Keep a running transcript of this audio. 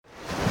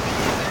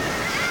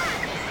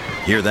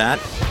Hear that?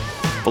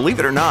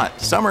 Believe it or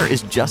not, summer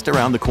is just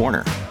around the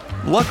corner.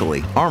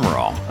 Luckily, Armor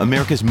All,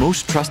 America's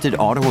most trusted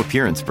auto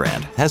appearance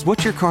brand, has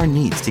what your car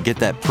needs to get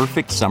that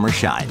perfect summer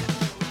shine.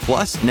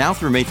 Plus, now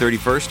through May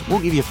 31st, we'll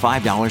give you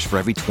 $5 for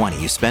every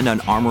 $20 you spend on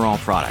Armor All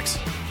products.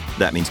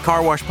 That means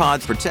car wash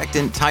pods,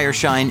 protectant, tire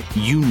shine,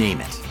 you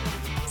name it.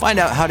 Find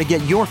out how to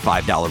get your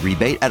 $5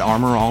 rebate at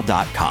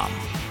armorall.com.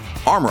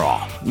 Armor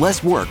All,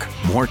 less work,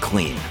 more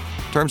clean.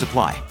 Terms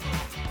apply.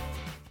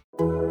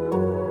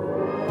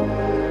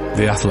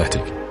 The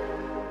Athletic.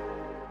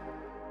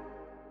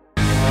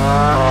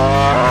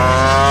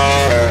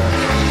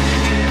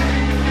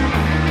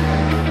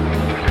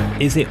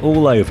 Is it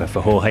all over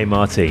for Jorge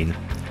Martin?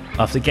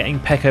 After getting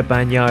Pecco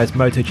Bagnaия's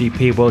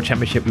MotoGP World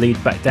Championship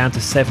lead back down to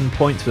 7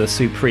 points with a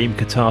supreme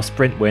Qatar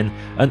sprint win,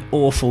 an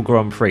awful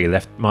Grand Prix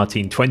left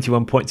Martin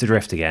 21 points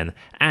adrift again,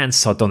 and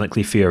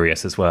sardonically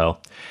furious as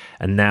well.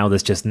 And now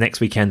there's just next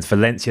weekend's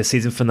Valencia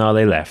season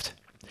finale left.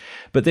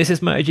 But this is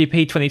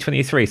MotoGP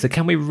 2023, so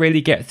can we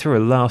really get through a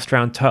last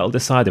round title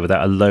decider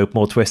without a load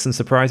more twists and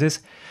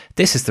surprises?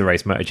 This is the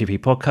Race MotoGP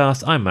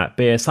podcast. I'm Matt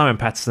Beer, Simon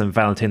Patterson and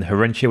Valentin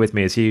Huruntia with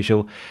me as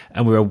usual,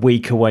 and we're a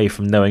week away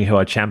from knowing who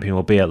our champion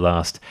will be at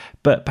last.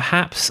 But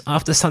perhaps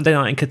after Sunday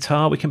night in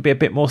Qatar, we can be a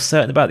bit more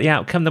certain about the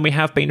outcome than we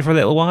have been for a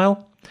little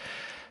while.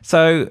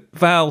 So,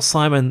 Val,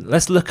 Simon,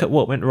 let's look at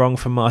what went wrong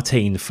for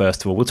Martin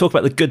first of all. We'll talk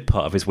about the good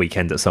part of his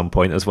weekend at some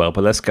point as well,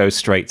 but let's go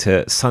straight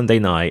to Sunday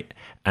night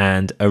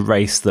and a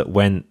race that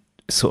went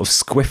sort of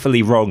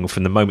squiffily wrong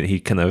from the moment he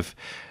kind of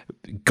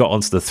got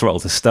onto the throttle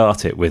to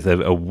start it, with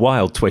a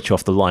wild twitch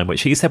off the line,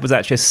 which he said was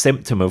actually a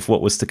symptom of what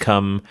was to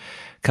come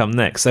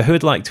next. So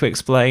who'd like to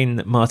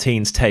explain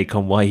Martin's take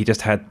on why he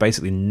just had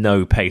basically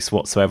no pace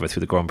whatsoever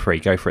through the Grand Prix?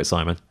 Go for it,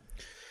 Simon.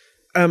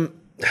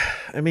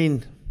 I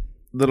mean,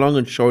 the long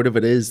and short of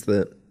it is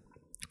that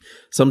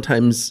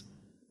sometimes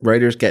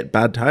riders get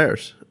bad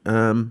tires.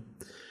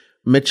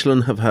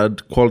 Michelin have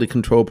had quality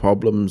control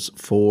problems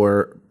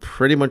for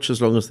pretty much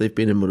as long as they've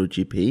been in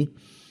MotoGP.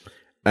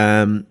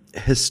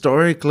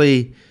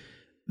 Historically,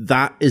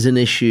 that is an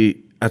issue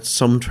at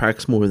some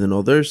tracks more than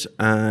others.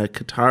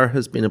 Qatar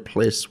has been a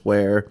place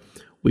where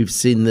we've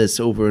seen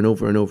this over and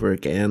over and over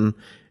again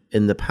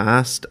in the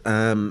past.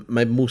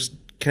 My most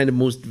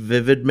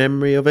vivid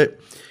memory of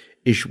it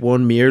is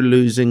Juan Mir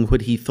losing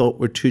what he thought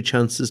were two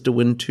chances to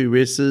win two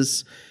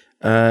races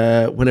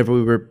whenever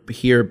we were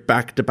here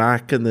back to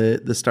back in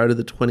the start of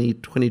the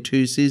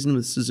 2022 season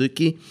with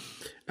Suzuki.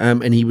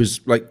 And he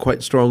was like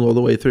quite strong all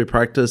the way through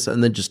practice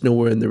and then just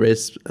nowhere in the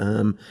race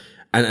and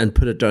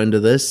put it down to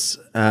this.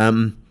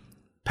 Pecco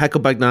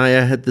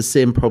Bagnaia had the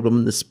same problem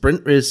in the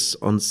sprint race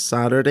on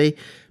Saturday,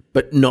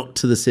 but not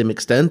to the same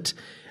extent.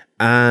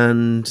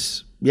 And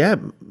yeah,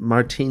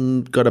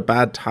 Martin got a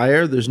bad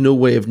tire. There's no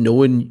way of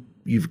knowing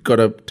you've got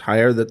a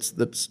tire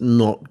that's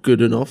not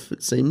good enough,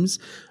 it seems,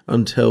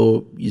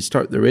 until you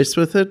start the race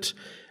with it.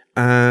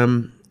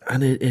 And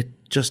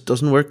it just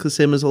doesn't work the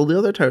same as all the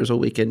other tires all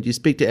weekend. You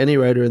speak to any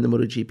rider in the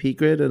MotoGP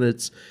grid and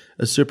it's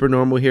a super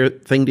normal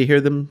thing to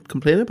hear them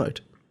complain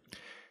about.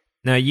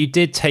 Now, you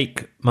did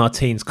take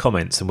Martin's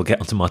comments, and we'll get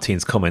onto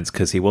Martin's comments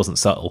because he wasn't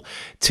subtle,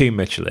 to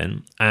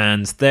Michelin,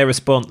 and their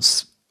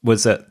response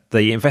was that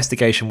the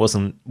investigation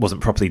wasn't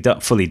properly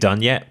fully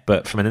done yet,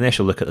 but from an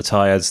initial look at the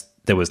tyres,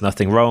 there was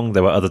nothing wrong.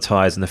 There were other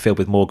tyres in the field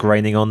with more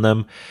graining on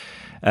them.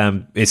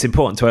 It's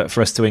important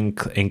for us to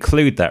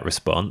include that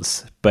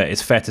response, but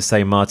it's fair to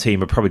say Martin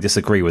would probably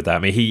disagree with that. I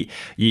mean,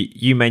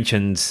 you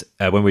mentioned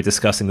when we were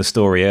discussing the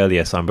story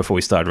earlier, Simon, before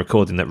we started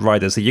recording, that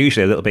riders are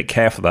usually a little bit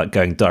careful about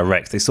going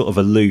direct. They sort of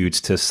allude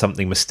to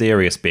something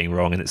mysterious being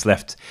wrong, and it's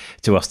left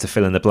to us to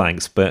fill in the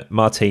blanks. But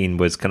Martin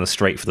was kind of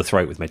straight for the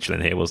throat with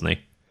Michelin here, wasn't he?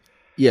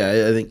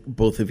 Yeah, I think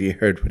both of you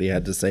heard what he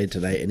had to say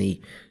tonight, and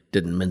he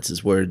didn't mince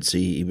his words.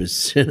 He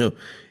was,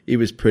 he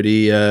was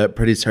pretty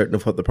certain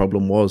of what the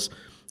problem was.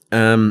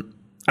 I'm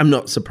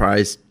not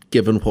surprised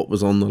given what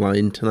was on the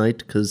line tonight,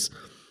 because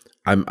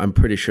I'm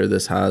pretty sure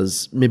this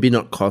has maybe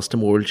not cost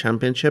him a world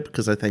championship,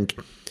 because I think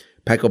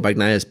Pecco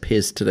Bagnaia's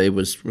pace today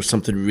was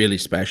something really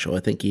special. I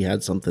think he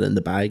had something in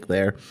the bag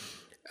there.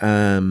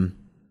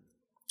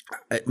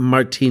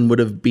 Martin would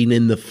have been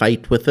in the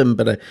fight with him,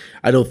 but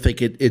I don't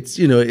think it's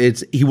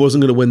he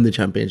wasn't going to win the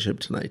championship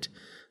tonight.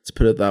 Let's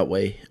put it that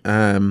way.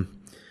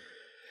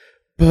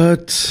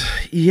 But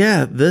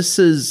yeah, this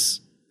is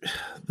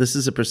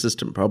a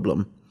persistent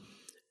problem.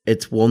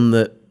 It's one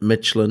that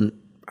Michelin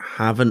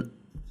haven't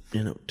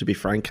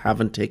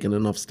taken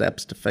enough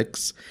steps to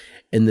fix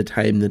in the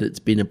time that it's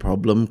been a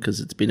problem,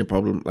 because it's been a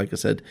problem, like I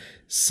said,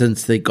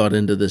 since they got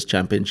into this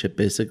championship,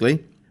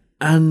 basically.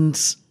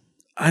 And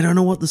I don't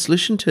know what the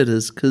solution to it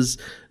is, because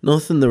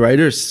nothing the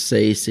riders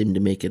say seem to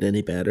make it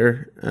any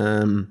better.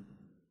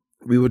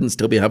 We wouldn't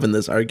still be having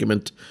this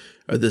argument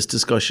or this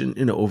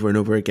discussion, over and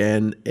over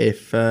again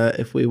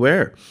if we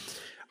were.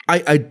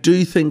 I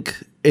do think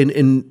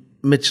in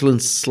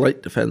Michelin's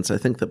slight defense, I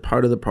think that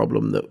part of the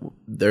problem that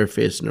they're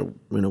facing, or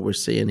we're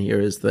seeing here,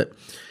 is that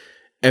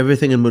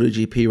everything in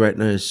MotoGP right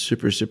now is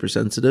super, super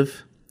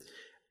sensitive,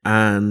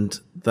 and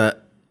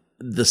that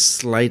the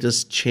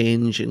slightest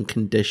change in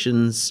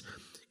conditions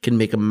can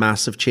make a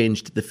massive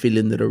change to the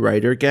feeling that a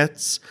rider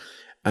gets.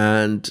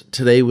 And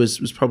today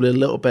was probably a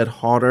little bit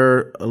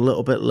hotter, a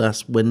little bit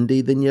less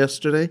windy than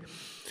yesterday.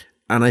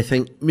 And I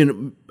think,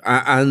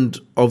 and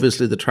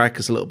obviously the track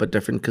is a little bit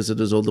different because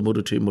it is all the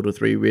Moto2,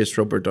 Moto3 race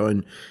rubber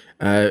down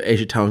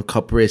Asia Town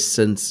Cup race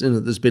since,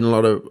 there's been a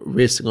lot of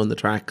racing on the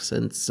track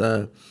since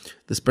the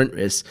sprint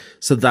race.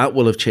 So that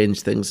will have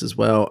changed things as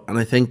well. And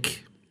I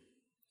think,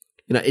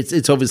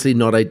 it's obviously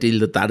not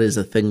ideal that is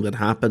a thing that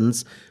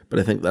happens, but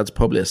I think that's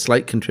probably a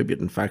slight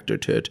contributing factor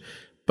to it.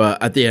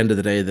 But at the end of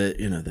the day,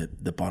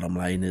 the bottom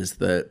line is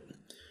that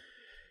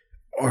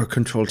our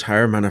control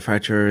tire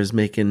manufacturer is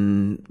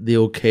making the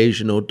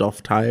occasional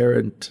Duff tire,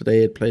 and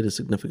today it played a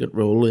significant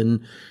role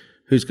in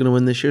who's going to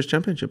win this year's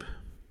championship.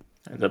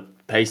 The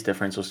pace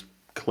difference was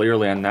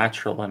clearly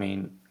unnatural. I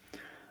mean,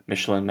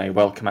 Michelin may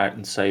well come out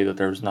and say that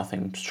there was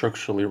nothing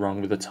structurally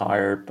wrong with the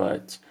tire,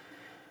 but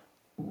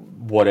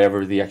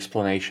whatever the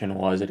explanation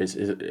was, it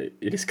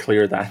is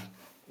clear that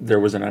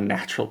there was an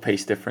unnatural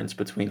pace difference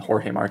between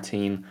Jorge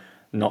Martin,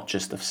 not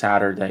just of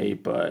Saturday,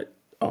 but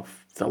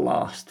of the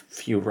last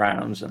few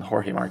rounds, and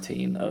Jorge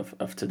Martin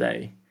of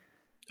today.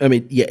 I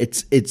mean, yeah,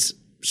 it's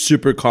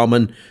super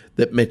common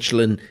that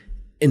Michelin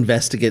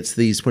investigates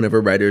these whenever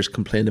riders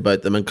complain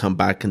about them and come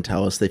back and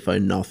tell us they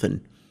found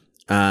nothing.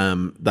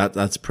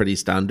 That's pretty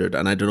standard,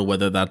 and I don't know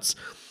whether that's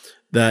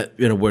that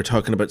we're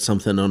talking about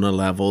something on a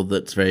level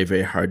that's very,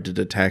 very hard to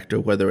detect, or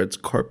whether it's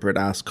corporate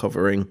ass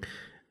covering.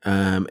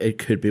 It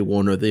could be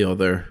one or the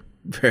other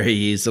very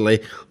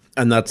easily,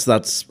 and that's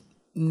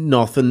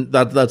nothing.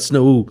 That's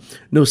no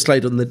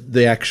slight on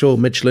the actual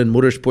Michelin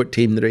Motorsport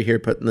team that are here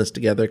putting this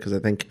together, because I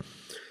think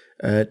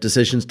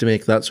decisions to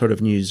make that sort of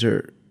news,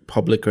 or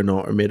public or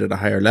not, are made at a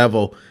higher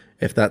level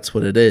if that's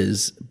what it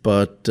is.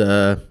 But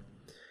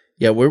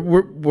yeah,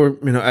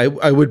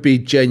 I would be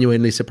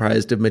genuinely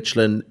surprised if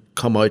Michelin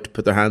come out,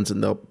 put their hands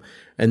in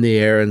the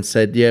air and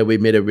said, yeah, we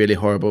made a really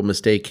horrible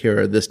mistake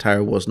here, or this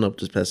tire wasn't up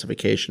to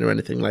specification, or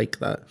anything like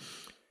that.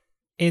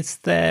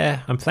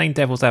 I'm playing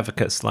devil's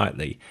advocate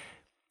slightly.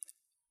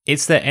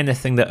 Is there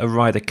anything that a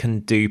rider can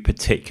do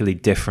particularly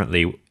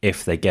differently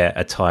if they get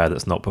a tyre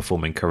that's not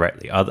performing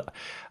correctly?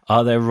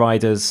 Are there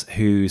riders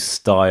whose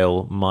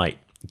style might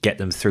get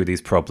them through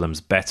these problems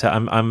better?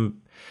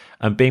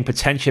 I'm being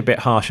potentially a bit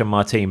harsh on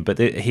Martin, but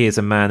he is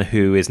a man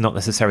who is not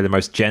necessarily the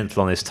most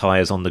gentle on his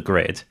tyres on the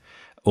grid,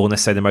 or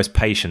necessarily the most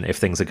patient if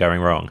things are going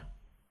wrong.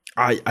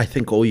 I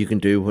think all you can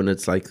do when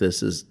it's like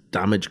this is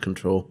damage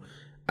control.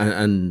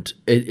 And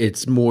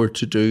it's more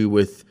to do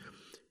with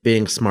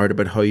being smart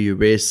about how you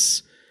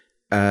race,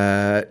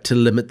 to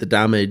limit the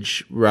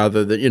damage,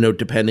 rather than,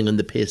 depending on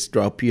the pace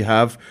drop you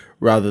have,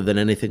 rather than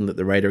anything that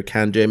the rider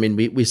can do. I mean,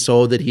 we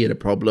saw that he had a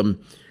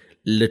problem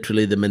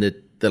literally the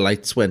minute the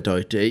lights went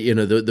out.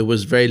 There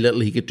was very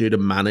little he could do to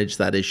manage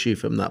that issue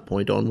from that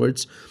point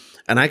onwards.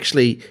 And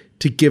actually,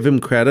 to give him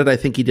credit, I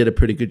think he did a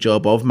pretty good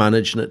job of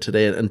managing it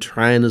today and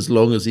trying as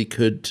long as he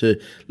could to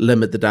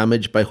limit the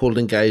damage by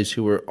holding guys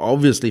who were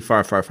obviously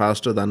far, far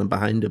faster than him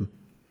behind him.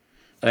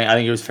 I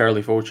think he was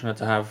fairly fortunate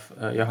to have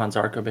Johan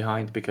Zarco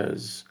behind,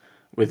 because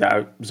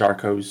without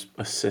Zarco's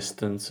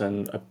assistance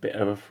and a bit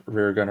of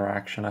rear gunner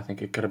action, I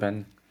think it could have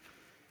been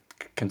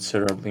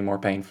considerably more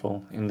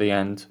painful in the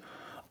end.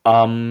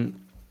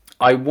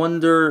 I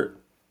wonder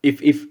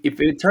if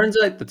it turns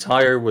out the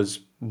tire was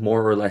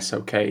more or less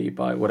okay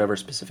by whatever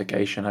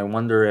specification. I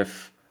wonder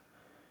if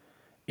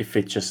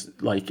it just,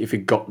 if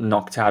it got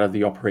knocked out of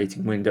the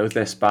operating window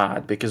this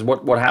bad, because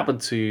what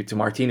happened to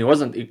Martin,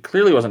 it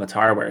clearly wasn't a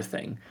tire wear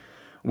thing.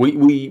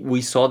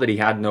 We saw that he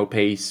had no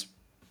pace.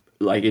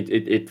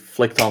 It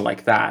flicked on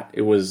like that.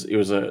 It was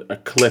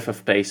a cliff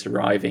of pace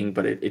arriving,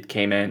 but it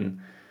came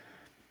in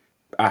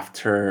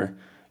after,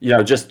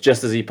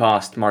 just as he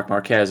passed Marc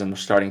Marquez and was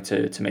starting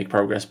to make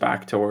progress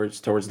back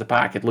towards the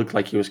pack. It looked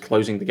like he was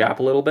closing the gap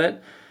a little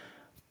bit,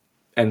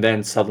 and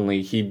then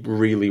suddenly he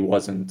really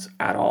wasn't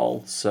at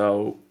all.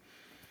 So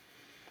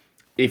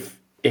if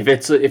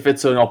it's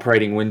an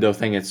operating window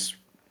thing,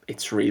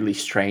 it's really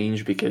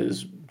strange,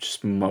 because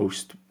just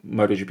most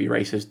MotoGP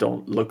races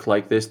don't look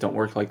like this, don't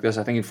work like this.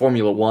 I think in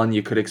Formula One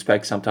you could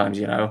expect sometimes,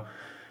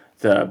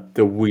 the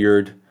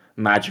weird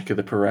magic of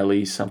the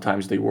Pirellis.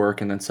 Sometimes they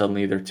work and then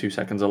suddenly they're 2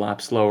 seconds a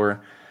lap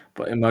slower.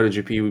 But in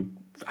MotoGP,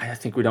 I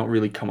think we don't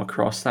really come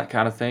across that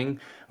kind of thing,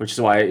 which is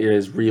why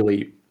it's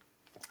really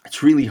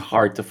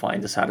hard to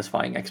find a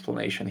satisfying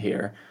explanation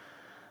here.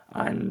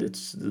 And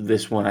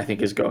this one I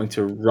think is going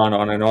to run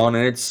on and on,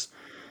 and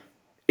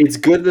it's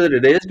good that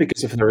it is,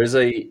 because if there is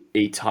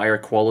a tire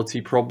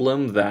quality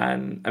problem,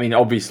 then, I mean,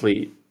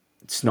 obviously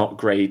it's not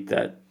great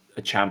that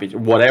a championship,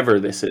 whatever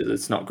this is,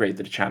 it's not great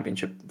that a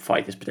championship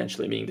fight is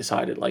potentially being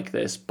decided like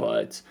this,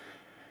 but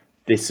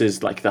this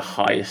is like the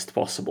highest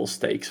possible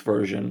stakes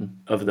version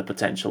of the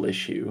potential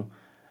issue,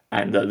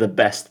 and the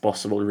best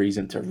possible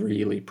reason to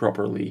really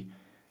properly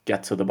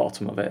get to the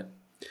bottom of it.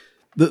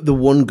 The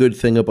one good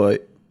thing about,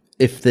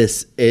 if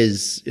this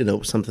is,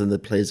 something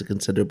that plays a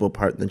considerable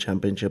part in the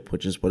championship,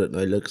 which is what it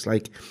now looks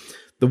like,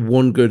 The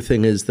one good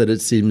thing is that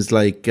it seems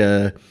like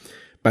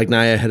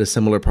Bagnaia had a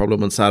similar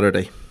problem on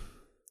Saturday.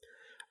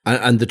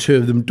 And the two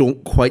of them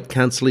don't quite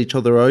cancel each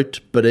other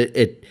out, but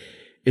it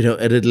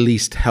at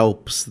least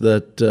helps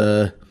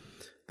that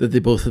they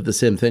both had the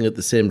same thing at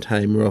the same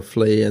time,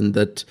 roughly, and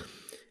that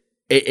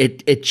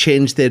it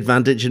changed the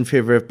advantage in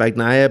favor of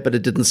Bagnaia, but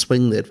it didn't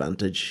swing the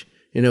advantage.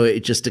 It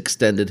just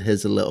extended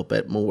his a little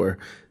bit more.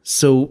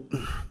 So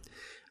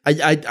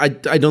I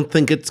don't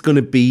think it's going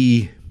to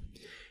be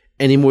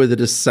any more the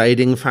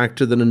deciding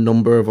factor than a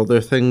number of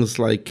other things,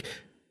 like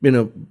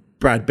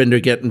Brad Binder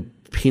getting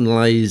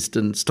penalised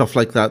and stuff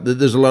like that.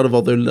 There's a lot of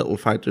other little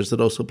factors that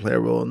also play a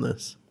role in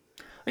this.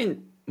 I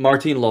mean,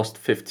 Martin lost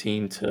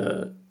 15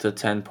 to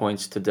 10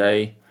 points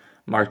today.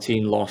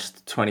 Martin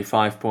lost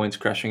 25 points,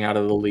 crashing out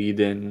of the lead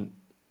in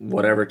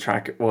whatever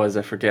track it was.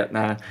 I forget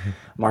now.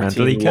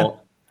 Martin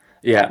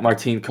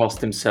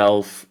cost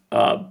himself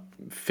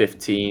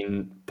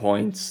 15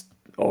 points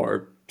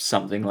or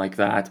something like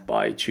that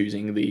by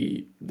choosing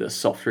the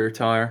soft rear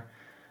tire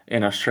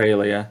in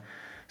Australia.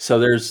 So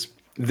this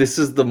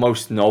is the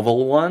most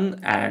novel one,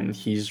 and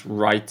he's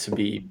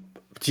definitely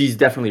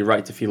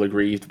right to feel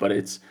aggrieved, but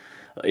it's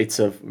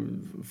a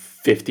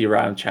 50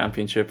 round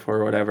championship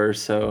or whatever.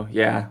 So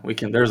yeah,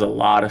 there's a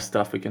lot of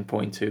stuff we can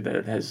point to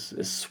that has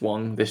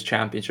swung this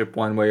championship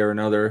one way or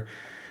another.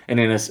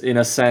 And in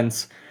a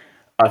sense,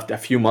 a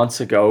few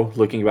months ago,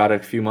 looking back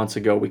at a few months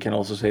ago, we can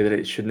also say that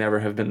it should never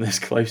have been this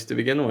close to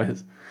begin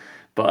with.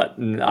 But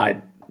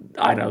I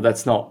know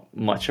that's not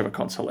much of a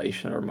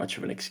consolation or much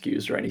of an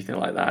excuse or anything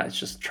like that. It's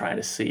just trying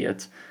to see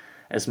it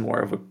as more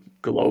of a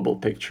global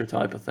picture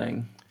type of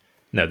thing.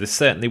 No, this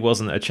certainly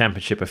wasn't a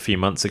championship a few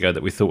months ago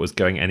that we thought was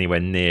going anywhere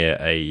near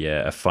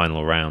a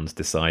final round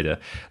decider.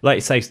 Like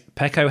you say,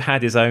 Pecco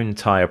had his own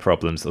tyre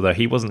problems, although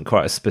he wasn't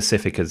quite as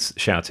specific as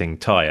shouting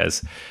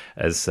tyres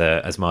as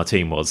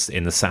Martin was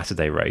in the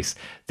Saturday race.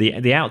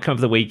 The outcome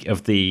of the week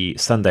of the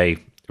Sunday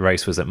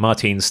race was that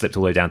Martin slipped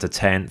all the way down to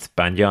 10th.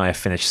 Bagnaia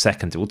finished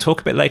second. We'll talk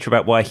a bit later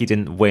about why he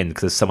didn't win,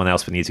 because there's someone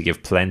else we need to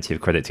give plenty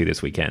of credit to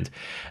this weekend.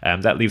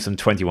 That leaves them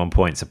 21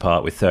 points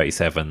apart with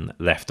 37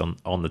 left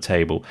on the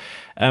table.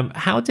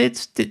 How did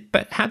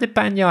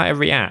Bagnaia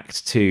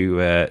react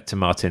to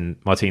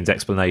Martin's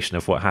explanation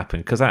of what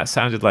happened? Because that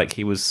sounded like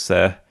he was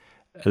a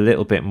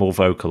little bit more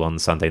vocal on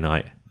Sunday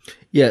night.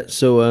 Yeah,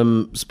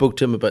 so spoke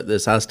to him about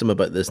this, asked him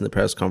about this in the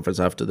press conference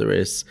after the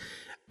race,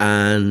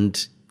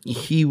 and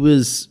he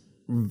was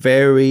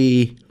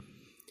very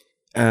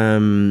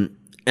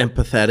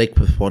empathetic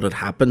with what had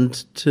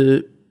happened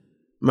to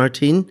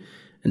Martin,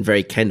 and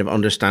very kind of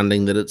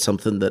understanding that it's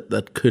something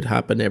that could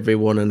happen to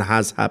everyone and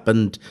has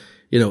happened,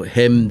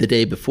 him the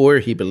day before,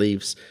 he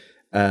believes.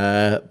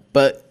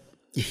 But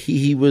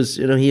he was,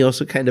 he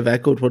also kind of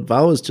echoed what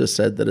Val has just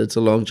said, that it's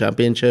a long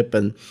championship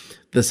and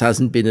this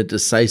hasn't been a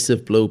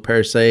decisive blow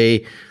per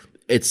se.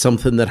 It's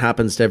something that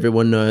happens to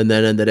everyone now and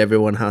then and that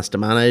everyone has to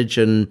manage.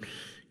 And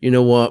you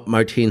know what?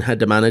 Martin had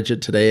to manage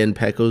it today, and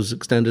Pecco's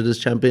extended his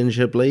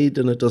championship lead,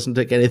 and it doesn't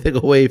take anything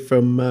away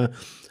from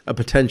a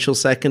potential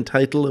second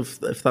title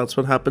if that's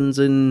what happens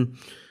in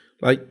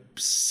like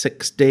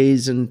 6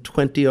 days and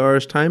 20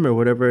 hours time or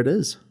whatever it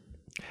is.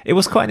 It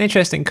was quite an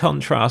interesting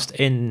contrast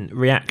in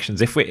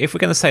reactions. If we're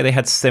going to say they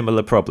had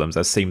similar problems,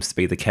 as seems to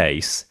be the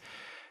case,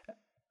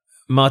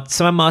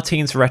 some of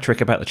Martin's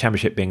rhetoric about the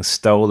championship being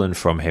stolen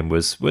from him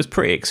was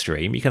pretty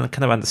extreme. You can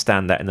kind of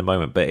understand that in the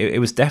moment, but it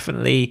was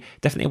definitely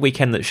a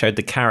weekend that showed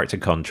the character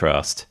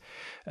contrast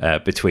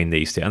between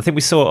these two. And I think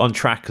we saw it on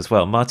track as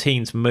well.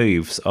 Martin's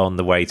moves on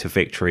the way to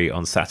victory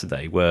on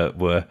Saturday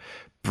were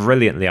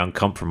brilliantly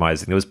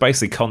uncompromising. There was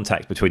basically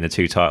contact between the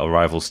two title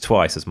rivals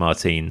twice as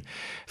Martin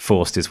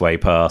forced his way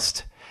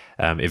past.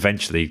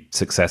 Eventually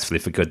successfully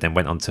for good, then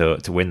went on to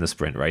win the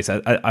sprint race.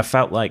 I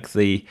felt like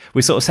we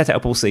sort of set it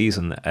up all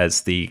season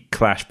as the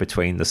clash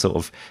between the sort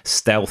of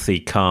stealthy,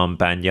 calm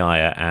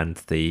Bagnaia and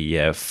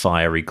the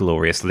fiery,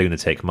 glorious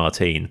lunatic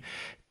Martin.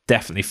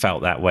 Definitely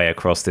felt that way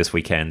across this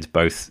weekend,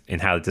 both in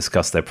how they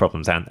discussed their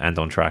problems and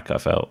on track, I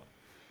felt.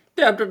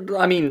 Yeah, but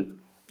I mean,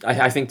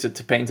 I think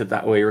to paint it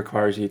that way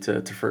requires you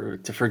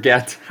to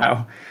forget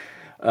how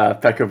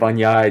Pecco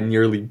Bagnaia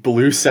nearly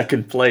blew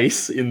second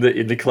place in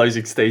the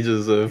closing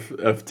stages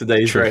of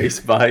today's race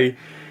by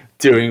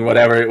doing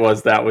whatever it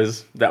was that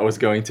was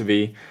going to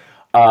be.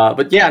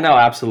 But yeah, no,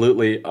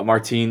 absolutely.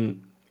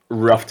 Martin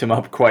roughed him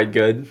up quite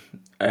good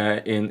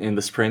in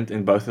the sprint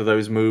in both of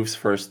those moves.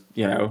 First,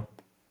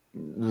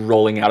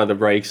 rolling out of the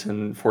brakes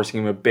and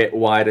forcing him a bit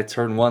wide at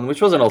turn one,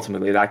 which wasn't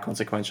ultimately that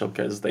consequential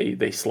because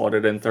they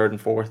slotted in third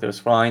and fourth. It was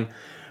fine.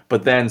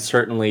 But then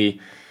certainly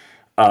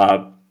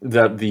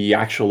the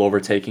actual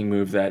overtaking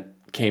move that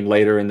came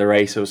later in the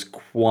race, it was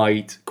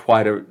quite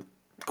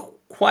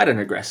an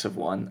aggressive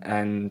one.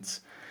 And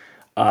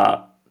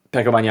Pecco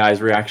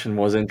Bagnaia's reaction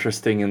was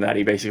interesting in that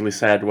he basically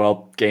said,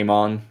 well, game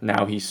on.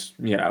 Now he's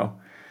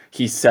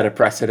set a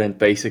precedent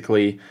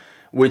basically,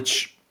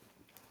 which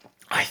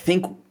I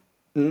think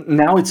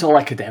now it's all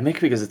academic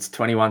because it's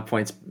 21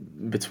 points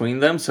between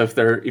them. So if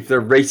they're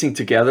racing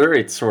together,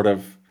 it's sort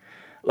of,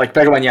 like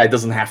Pecco Bagnaia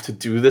doesn't have to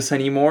do this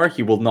anymore.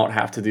 He will not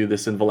have to do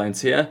this in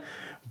Valencia.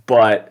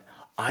 But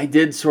I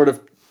did sort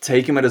of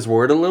take him at his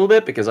word a little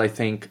bit, because I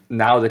think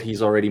now that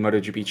he's already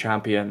MotoGP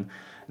champion,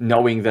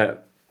 knowing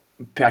that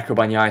Pecco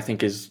Bagnaia, I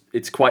think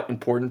it's quite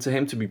important to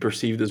him to be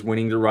perceived as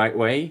winning the right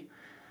way.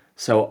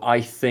 So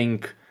I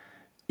think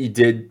he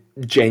did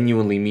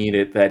genuinely mean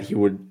it, that he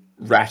would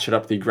ratchet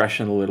up the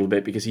aggression a little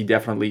bit, because he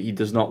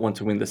does not want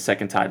to win the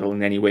second title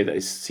in any way that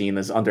is seen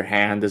as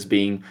underhand, as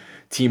being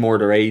team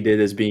order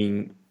aided, as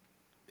being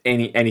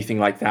anything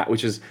like that,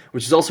 which is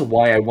also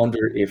why I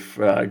wonder if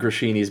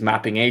Gresini's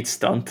mapping 8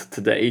 stunt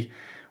today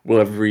will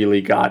have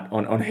really got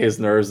on his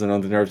nerves and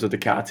on the nerves of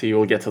Ducati.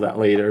 We'll get to that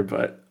later,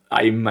 but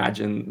I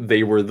imagine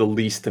they were the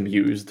least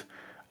amused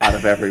out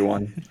of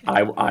everyone.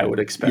 I would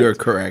expect. You're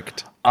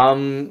correct.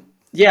 It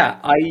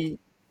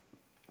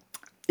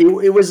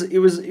was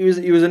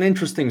an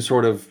interesting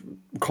sort of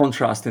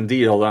contrast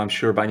indeed. Although I'm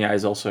sure Bagnaia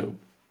is also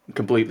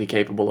completely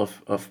capable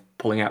of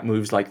pulling out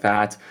moves like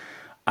that,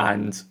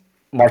 and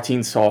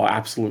Martin saw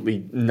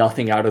absolutely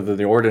nothing out of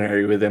the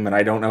ordinary with him. And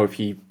I don't know if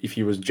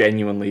he was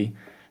genuinely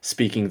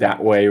speaking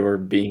that way or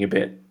being a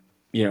bit,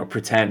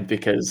 pretend,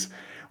 because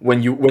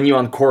when you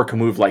uncork a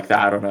move like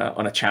that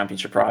on a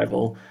championship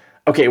rival,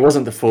 okay, it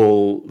wasn't the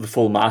full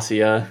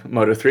Masia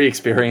Moto3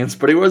 experience,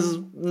 but it was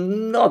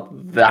not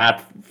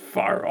that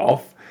far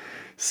off.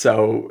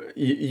 So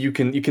you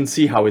can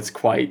see how it's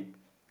quite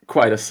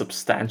a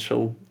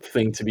substantial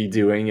thing to be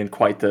doing, and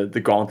quite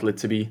the gauntlet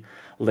to be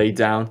laid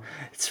down.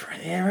 It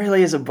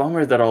really is a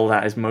bummer that all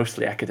that is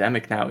mostly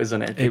academic now,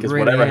 isn't it? Because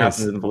really whatever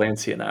happens in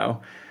Valencia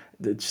now,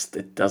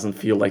 it doesn't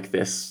feel like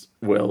this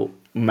will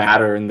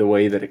matter in the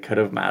way that it could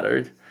have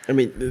mattered. I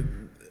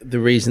mean, the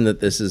reason that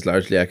this is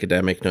largely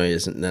academic now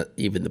isn't that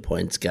even the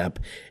points gap.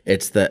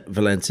 It's that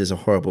Valencia is a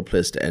horrible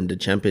place to end a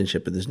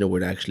championship, and there's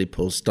nowhere to actually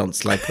pull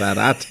stunts like that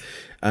at.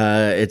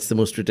 It's the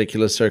most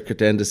ridiculous circuit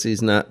to end a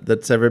season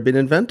that's ever been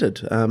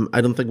invented.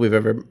 I don't think we've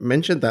ever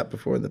mentioned that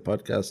before in the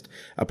podcast,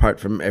 apart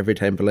from every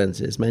time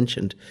Valencia is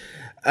mentioned.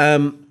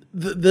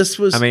 This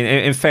was... I mean,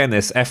 in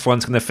fairness,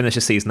 F1's going to finish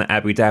the season at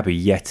Abu Dhabi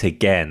yet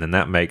again, and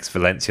that makes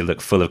Valencia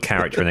look full of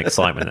character and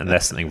excitement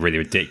unless something really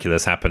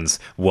ridiculous happens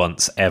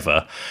once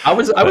ever. I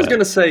was going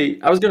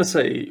to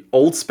say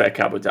old spec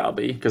Abu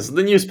Dhabi, because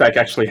the new spec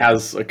actually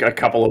has a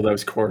couple of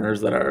those corners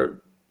that are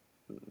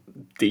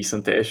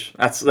decent-ish.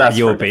 That's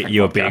you're being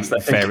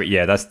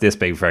very, that's this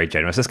being very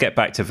generous. Let's get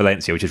back to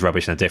Valencia, which is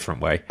rubbish in a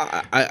different way.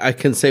 I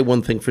can say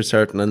one thing for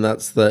certain, and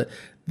that's that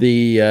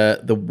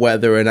the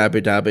weather in Abu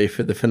Dhabi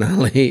for the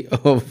finale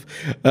of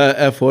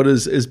F1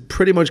 is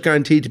pretty much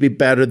guaranteed to be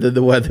better than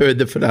the weather in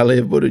the finale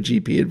of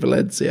MotoGP in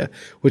Valencia,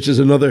 which is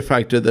another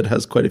factor that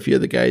has quite a few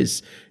of the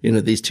guys,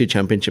 these two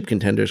championship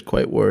contenders,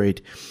 quite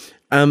worried.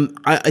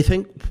 I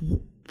think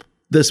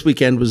this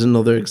weekend was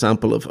another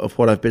example of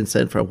what I've been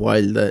saying for a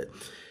while, that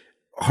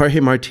Jorge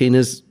Martin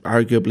is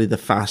arguably the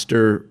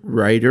faster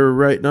rider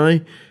right now,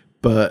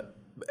 but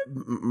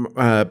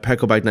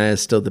Pecco Bagnaia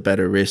is still the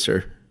better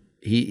racer.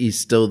 He's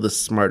still the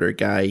smarter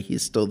guy.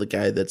 He's still the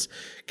guy that's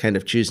kind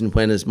of choosing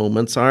when his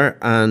moments are.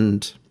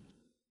 And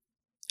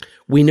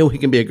we know he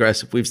can be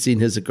aggressive. We've seen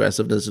his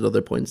aggressiveness at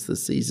other points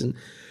this season.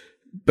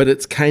 But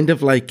it's kind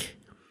of like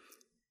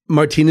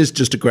Martin is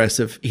just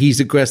aggressive. He's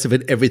aggressive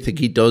in everything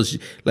he does.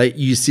 Like,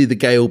 you see the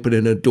guy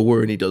opening a door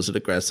and he does it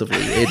aggressively.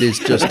 It is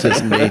just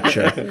his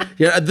nature.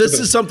 Yeah, this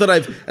is something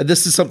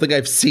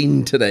I've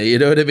seen today. You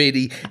know what I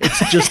mean?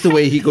 It's just the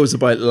way he goes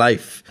about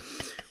life.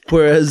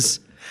 Whereas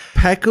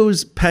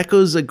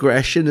Pecco's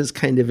aggression is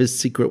kind of his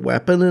secret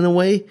weapon in a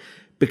way,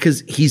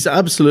 because he's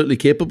absolutely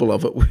capable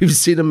of it. We've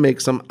seen him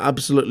make some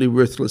absolutely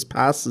ruthless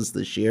passes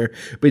this year,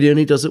 but he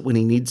only does it when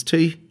he needs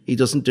to. He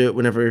doesn't do it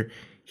whenever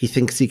he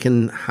thinks he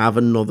can have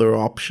another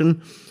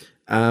option.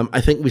 I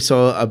think we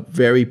saw a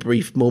very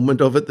brief moment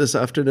of it this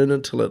afternoon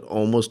until it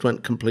almost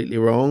went completely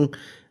wrong,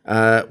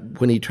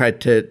 when he tried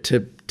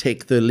to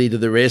take the lead of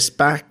the race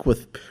back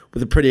with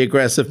a pretty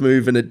aggressive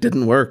move, and it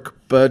didn't work.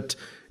 But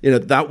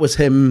that was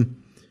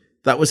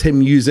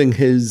him using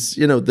his,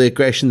 the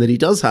aggression that he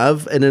does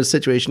have in a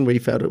situation where he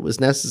felt it was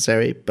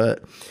necessary.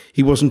 But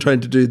he wasn't trying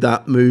to do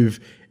that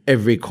move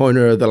every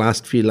corner of the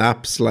last few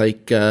laps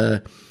like,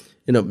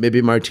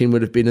 maybe Martin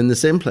would have been in the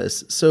same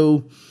place.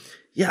 So,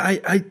 yeah,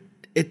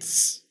 it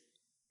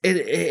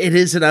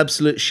is an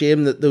absolute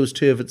shame that those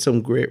two have had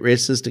some great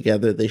races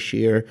together this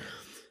year,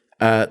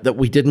 that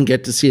we didn't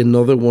get to see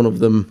another one of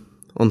them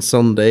on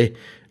Sunday.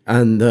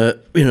 And,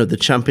 the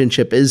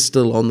championship is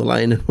still on the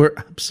line, and we're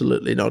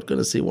absolutely not going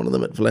to see one of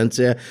them at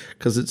Valencia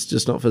because it's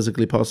just not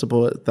physically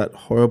possible at that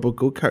horrible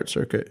go-kart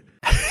circuit.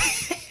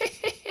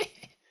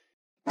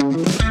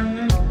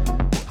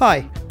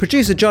 Hi,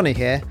 producer Johnny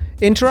here,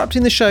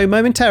 interrupting the show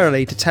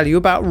momentarily to tell you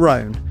about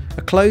Rhone,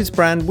 a clothes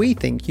brand we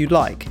think you'd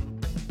like.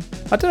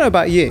 I don't know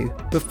about you,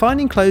 but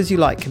finding clothes you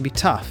like can be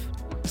tough.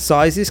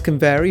 Sizes can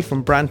vary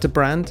from brand to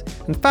brand,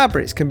 and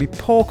fabrics can be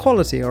poor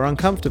quality or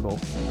uncomfortable.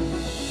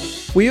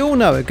 We all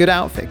know a good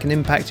outfit can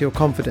impact your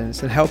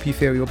confidence and help you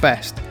feel your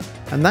best,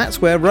 and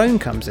that's where Rhone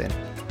comes in.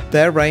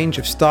 Their range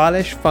of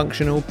stylish,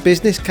 functional,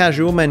 business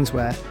casual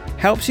menswear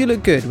helps you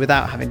look good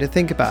without having to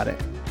think about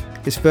it.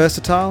 It's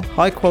versatile,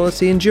 high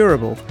quality and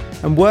durable,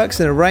 and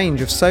works in a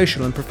range of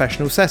social and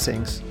professional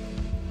settings.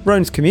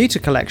 Rhone's commuter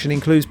collection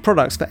includes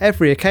products for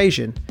every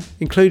occasion,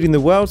 including the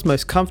world's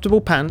most comfortable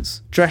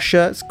pants, dress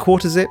shirts,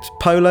 quarter zips,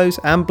 polos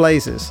and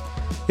blazers.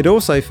 It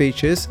also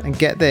features, and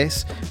get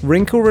this,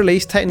 wrinkle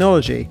release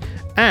technology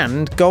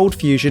and Gold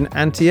Fusion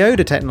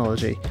anti-odor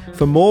technology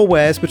for more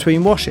wears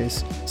between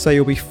washes, so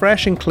you'll be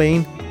fresh and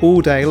clean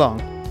all day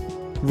long.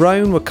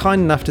 Rhone were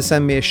kind enough to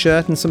send me a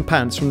shirt and some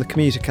pants from the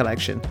commuter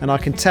collection, and I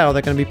can tell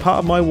they're going to be part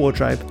of my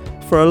wardrobe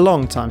for a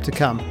long time to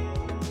come.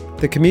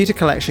 The commuter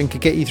collection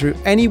could get you through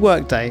any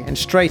workday and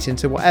straight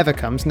into whatever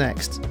comes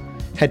next.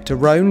 Head to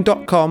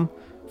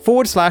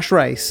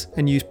rhone.com/race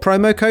and use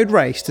promo code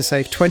RACE to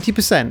save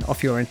 20%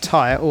 off your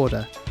entire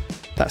order.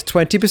 That's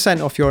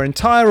 20% off your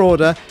entire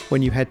order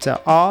when you head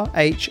to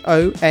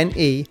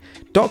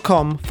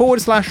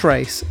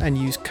rhone.com/race and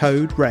use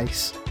code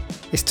RACE.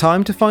 It's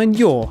time to find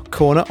your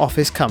corner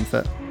office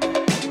comfort.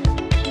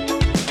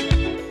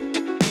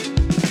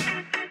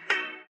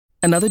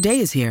 Another day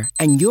is here,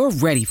 and you're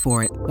ready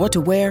for it. What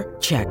to wear?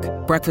 Check.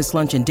 Breakfast,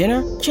 lunch, and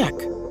dinner? Check.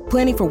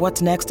 Planning for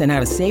what's next and how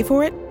to save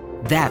for it?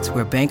 That's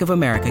where Bank of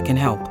America can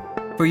help.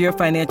 For your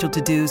financial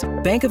to-dos,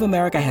 Bank of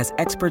America has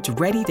experts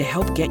ready to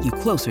help get you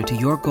closer to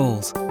your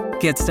goals.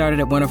 Get started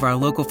at one of our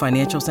local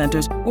financial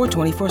centers or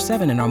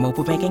 24/7 in our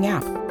mobile banking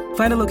app.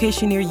 Find a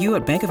location near you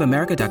at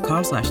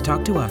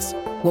bankofamerica.com/talktous.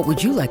 What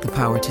would you like the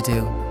power to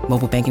do?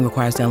 Mobile banking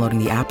requires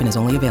downloading the app and is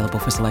only available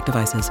for select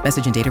devices.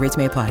 Message and data rates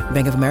may apply.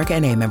 Bank of America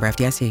N.A., member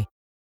FDIC.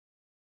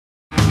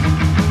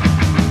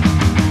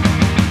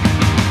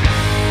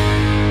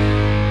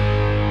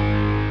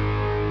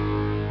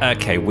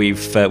 Okay,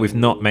 we've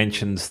not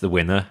mentioned the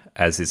winner,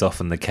 as is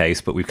often the case,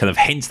 but we've kind of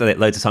hinted at it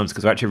loads of times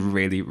because we're actually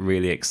really,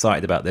 really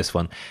excited about this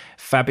one.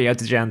 Fabio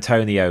Di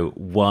Giannantonio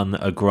won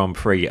a Grand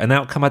Prix, an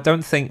outcome I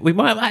don't think we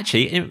might have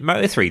actually, in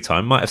Moto3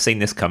 time, might have seen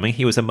this coming.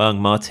 He was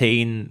among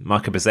Martin,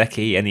 Marco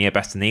Bezzecchi, Enea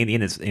Bastianini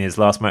in his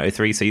last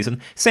Moto3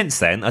 season. Since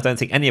then, I don't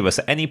think any of us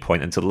at any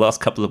point until the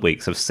last couple of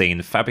weeks have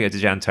seen Fabio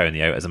Di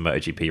Giannantonio as a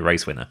MotoGP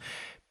race winner.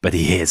 But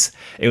he is.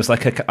 It was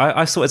like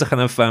I saw it as a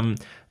kind of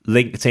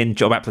LinkedIn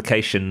job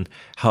application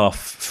half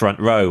front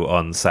row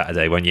on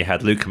Saturday when you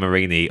had Luca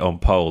Marini on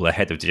pole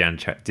ahead of Di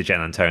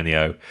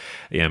Giannantonio.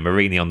 You know,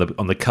 Marini on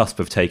the cusp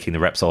of taking the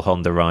Repsol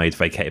Honda ride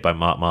vacated by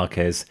Marc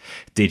Marquez.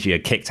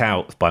 Digia kicked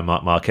out by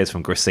Marc Marquez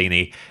from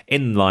Gresini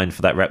in line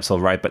for that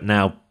Repsol ride, but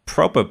now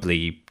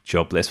probably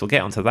jobless. We'll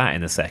get onto that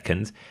in a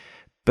second.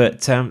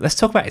 But let's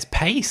talk about his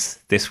pace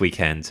this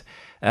weekend.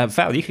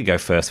 Val, you can go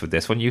first with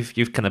this one.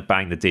 You've kind of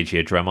banged the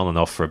Digia drum on and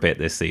off for a bit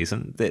this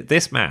season.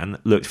 This man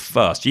looked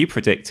fast. You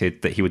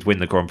predicted that he would win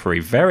the Grand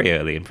Prix very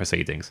early in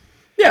proceedings.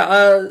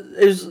 Yeah,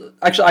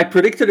 I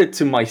predicted it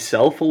to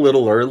myself a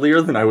little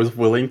earlier than I was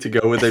willing to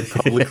go with it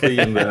publicly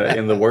in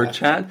the word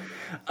chat.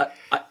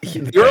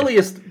 The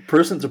earliest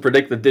person to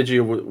predict that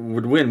Digia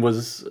would win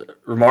was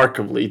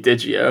remarkably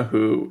Digia,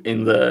 who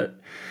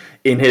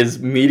in his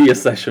media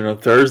session on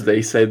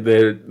Thursday said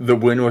that the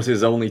win was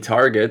his only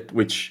target,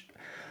 which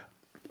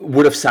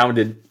would have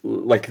sounded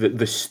like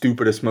the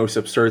stupidest, most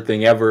absurd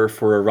thing ever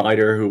for a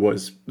rider who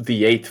was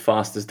the 8th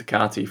fastest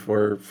Ducati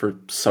for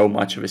so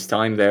much of his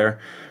time there.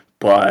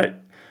 But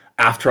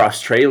after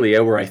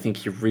Australia, where I think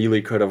he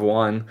really could have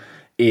won,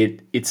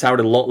 it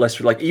sounded a lot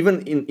less like,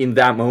 even in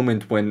that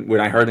moment when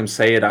I heard him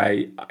say it,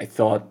 I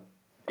thought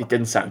it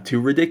didn't sound too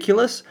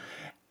ridiculous.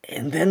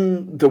 And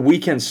then the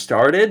weekend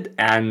started,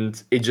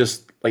 and it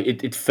just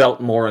it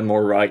felt more and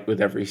more right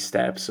with every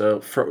step.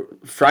 So for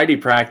Friday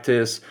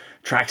practice,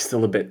 track's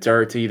still a bit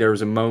dirty. There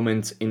was a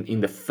moment in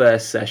the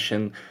first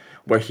session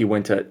where he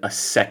went a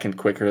second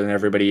quicker than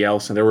everybody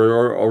else, and there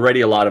were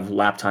already a lot of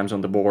lap times on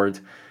the board.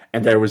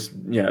 And there was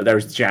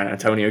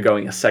Giannantonio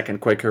going a second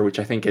quicker, which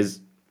I think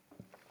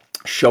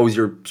shows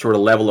your sort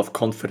of level of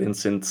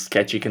confidence in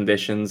sketchy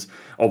conditions.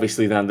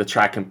 Obviously, then the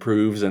track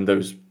improves and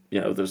those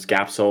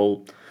gaps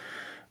all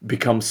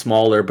become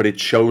smaller, but it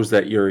shows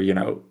that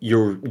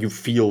you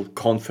feel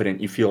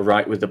confident, you feel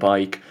right with the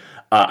bike.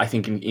 I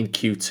think in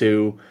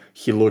Q2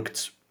 he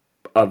looked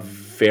a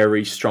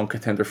very strong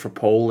contender for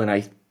pole, and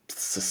I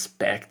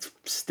suspect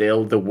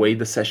still the way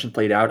the session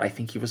played out, I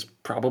think he was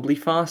probably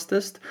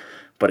fastest.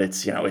 But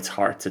it's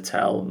hard to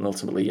tell, and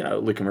ultimately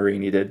Luca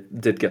Marini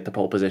did get the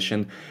pole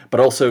position. But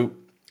also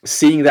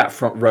seeing that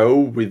front row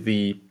with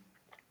the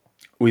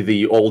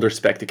older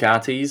spec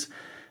Ducatis,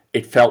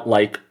 it felt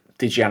like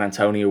Di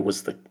Giannantonio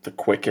was the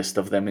quickest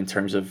of them in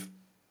terms of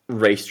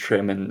race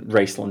trim and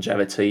race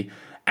longevity,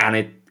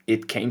 and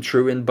it came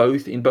true in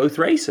both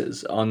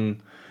races.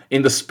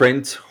 In the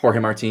sprint, Jorge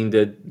Martin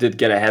did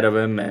get ahead of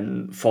him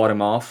and fought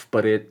him off,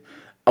 but it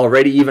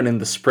already, even in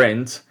the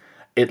sprint,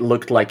 it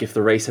looked like if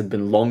the race had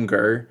been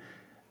longer,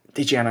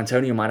 Di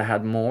Giannantonio might have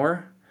had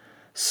more.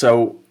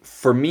 So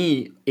for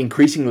me,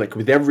 increasingly,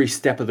 with every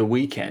step of the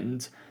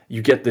weekend,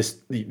 you get this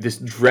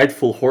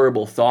dreadful,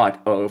 horrible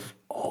thought of,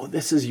 oh,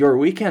 this is your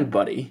weekend,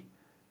 buddy.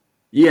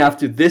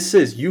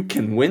 You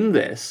can win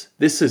this.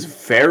 This is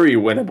very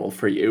winnable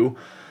for you.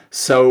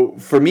 So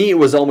for me, it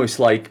was almost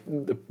like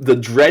the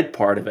dread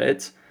part of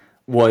it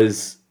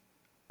was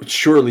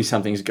surely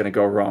something's going to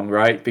go wrong,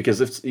 right?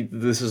 Because if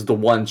this is the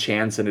one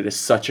chance, and it is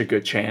such a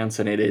good chance,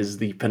 and it is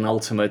the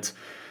penultimate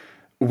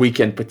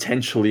weekend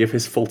potentially of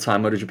his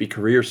full-time MotoGP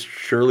career,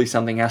 surely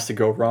something has to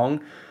go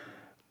wrong.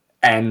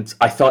 And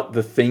I thought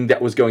the thing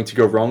that was going to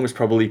go wrong was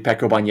probably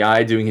Pecco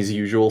Bagnaia doing his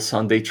usual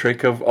Sunday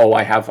trick of,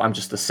 I'm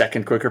just a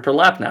second quicker per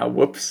lap now.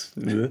 Whoops.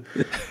 And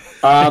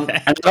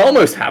it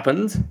almost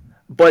happened,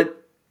 but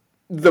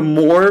the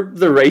more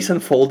the race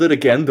unfolded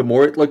again, the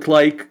more it looked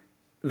like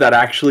that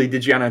actually Di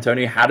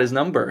Giannantonio had his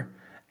number.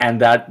 And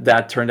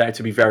that turned out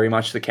to be very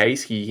much the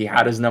case. He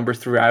had his number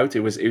throughout. It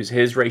was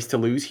his race to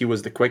lose. He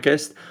was the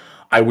quickest.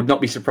 I would not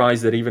be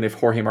surprised that even if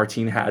Jorge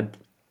Martin had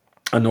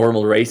a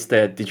normal race,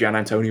 that Di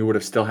Giannantonio would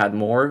have still had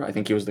more. I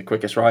think he was the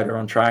quickest rider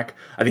on track.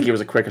 I think he was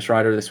the quickest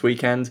rider this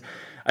weekend.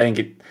 I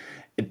think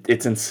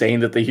it's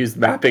insane that they used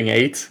mapping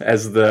 8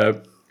 as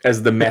the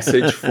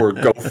message for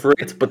go for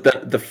it. But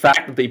the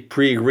fact that they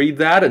pre-agreed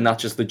that, and not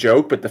just the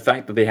joke, but the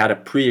fact that they had a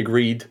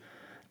pre-agreed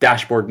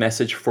dashboard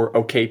message for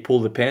okay, pull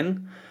the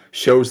pin,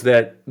 shows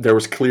that there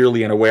was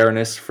clearly an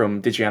awareness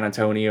from Di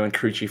Giannantonio and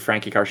crew chief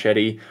Frankie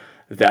Carchetti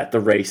that the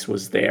race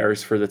was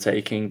theirs for the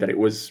taking, that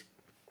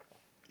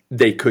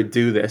they could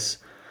do this.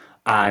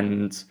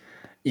 And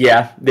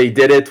yeah, they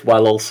did it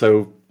while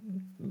also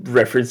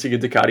referencing a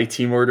Ducati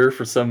team order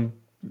for some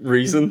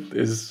reason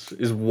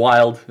is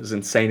wild, is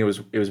insane.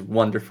 It was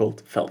wonderful.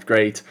 It felt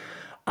great.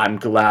 I'm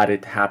glad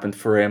it happened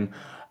for him.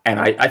 And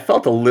I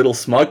felt a little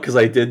smug because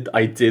I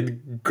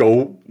did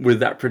go with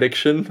that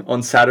prediction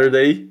on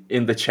Saturday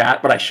in the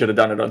chat, but I should have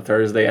done it on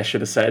Thursday. I should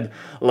have said,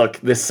 look,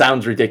 this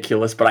sounds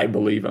ridiculous, but I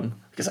believe him,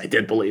 because I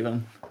did believe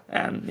him.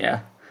 And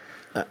yeah.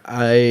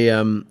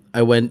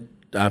 I went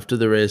after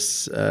the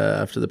race,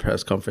 after the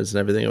press conference and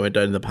everything. I went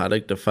down in the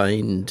paddock to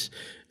find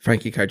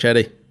Frankie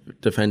Carchetti,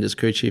 to find his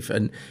crew chief,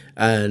 and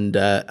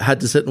had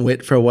to sit and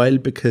wait for a while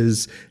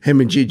because him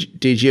and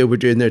DGO were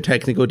doing their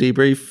technical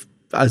debrief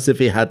as if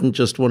he hadn't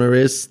just won a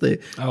race. They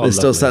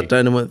still sat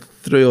down and went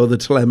through all the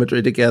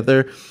telemetry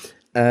together.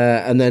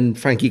 And then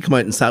Frankie came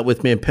out and sat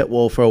with me in pit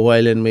wall for a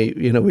while, and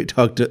we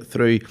talked it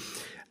through.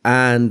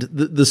 And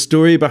the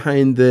story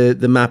behind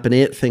the map and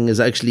 8 thing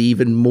is actually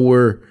even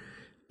more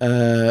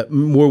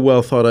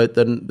well thought out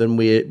than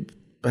we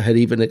had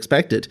even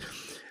expected.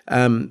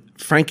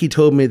 Frankie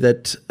told me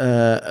that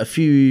a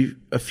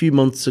few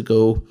months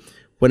ago,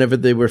 whenever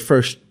they were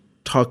first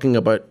talking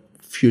about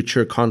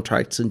future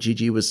contracts, and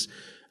DJ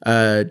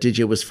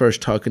was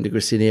first talking to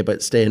Grassini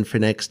about staying for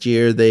next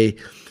year, they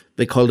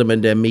called him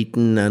into a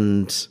meeting,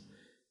 and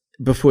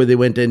before they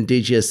went in,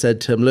 DJ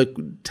said to him, look,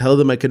 tell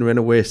them I can win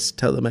a race.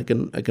 Tell them I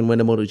can win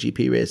a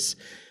MotoGP race.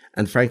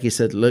 And Frankie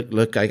said,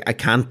 look, I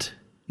can't.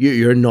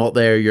 You're not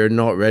there. You're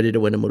not ready to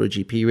win a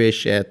MotoGP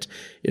race yet.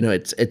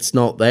 It's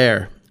not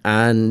there.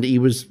 And he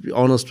was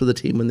honest with the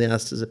team when they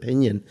asked his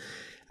opinion.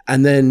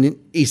 And then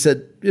he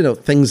said,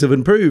 things have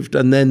improved.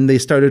 And then they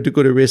started to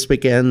go to race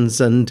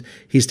weekends, and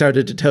he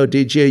started to tell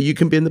DJ, you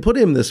can be in the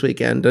podium this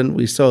weekend. And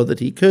we saw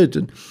that he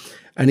could.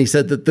 And he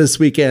said that this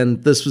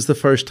weekend, this was the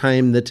first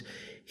time that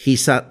he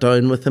sat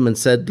down with him and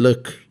said,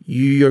 look,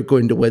 you're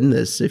going to win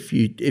this if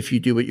you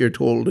do what you're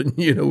told.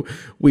 And,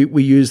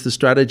 we use the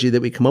strategy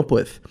that we come up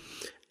with.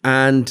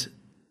 And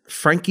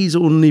Frankie's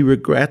only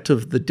regret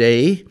of the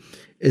day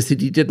is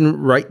that he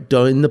didn't write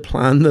down the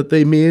plan that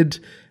they made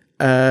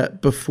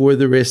before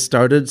the race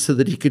started, so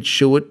that he could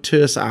show it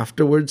to us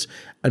afterwards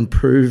and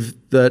prove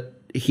that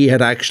he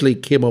had actually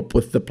came up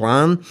with the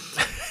plan.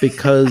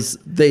 Because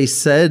they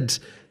said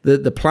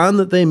that the plan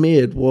that they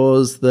made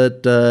was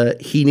that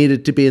he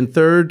needed to be in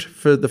third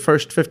for the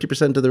first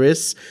 50% of the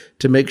race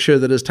to make sure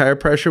that his tire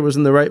pressure was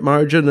in the right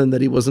margin and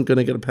that he wasn't going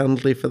to get a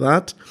penalty for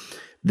that.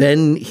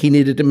 Then he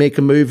needed to make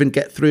a move and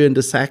get through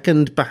into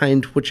second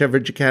behind whichever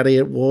Ducati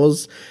it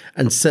was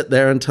and sit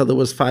there until there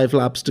was 5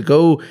 laps to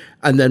go.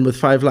 And then with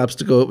 5 laps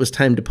to go, it was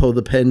time to pull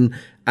the pin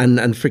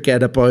and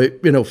forget about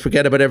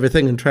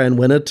everything and try and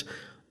win it.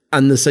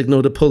 And the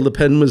signal to pull the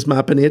pin was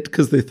mapping 8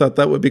 because they thought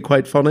that would be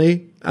quite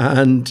funny.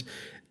 And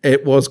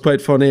it was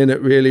quite funny, and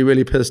it really,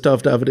 really pissed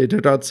off Davide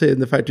Tardozzi in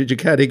the factory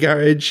Ducati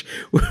garage,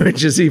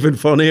 which is even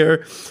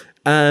funnier.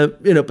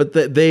 But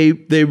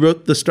they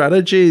wrote the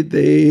strategy.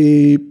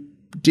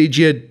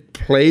 DJ had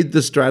played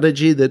the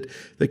strategy that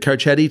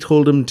Carchetti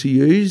told him to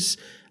use,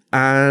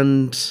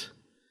 and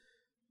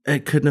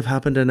it couldn't have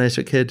happened to a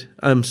nicer kid.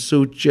 I'm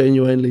so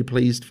genuinely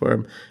pleased for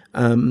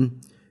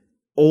him.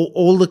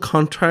 All the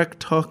contract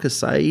talk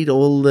aside,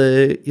 all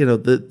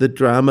the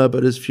drama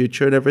about his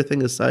future and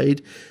everything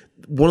aside,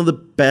 one of the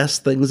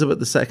best things about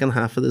the second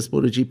half of this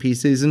MotoGP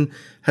season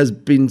has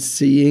been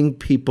seeing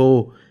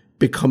people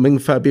becoming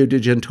Fabio Di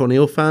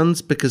Giannantonio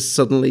fans, because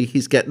suddenly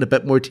he's getting a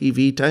bit more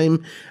TV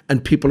time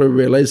and people are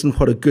realizing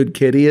what a good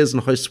kid he is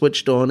and how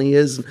switched on he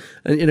is,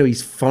 and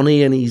he's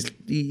funny and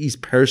he's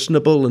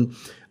personable,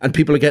 and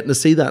people are getting to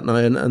see that now,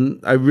 and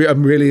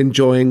I'm really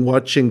enjoying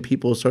watching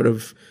people sort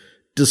of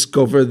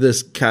discover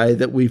this guy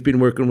that we've been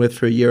working with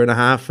for a year and a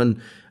half,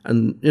 and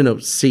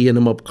seeing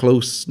him up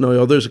close. Now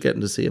others are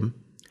getting to see him.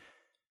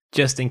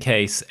 Just in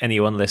case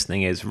anyone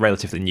listening is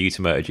relatively new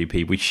to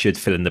MotoGP, we should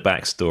fill in the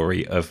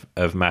backstory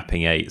of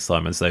Mapping 8,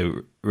 Simon.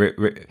 So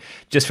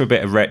just for a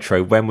bit of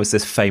retro, when was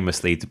this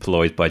famously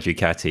deployed by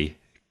Ducati?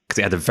 Because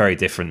it had a very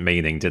different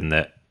meaning, didn't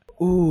it?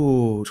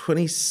 Ooh,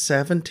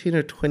 2017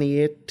 or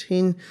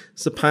 2018?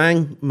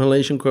 Sepang,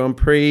 Malaysian Grand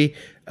Prix.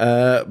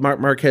 Marc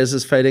Marquez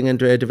is fighting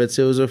Andrea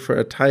Dovizioso for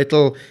a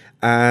title,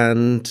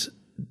 and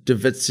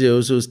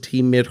Dovizioso's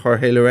teammate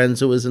Jorge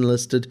Lorenzo is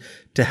enlisted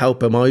to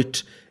help him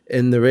out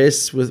in the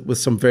race with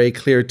some very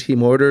clear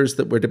team orders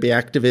that were to be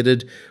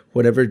activated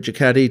whenever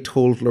Ducati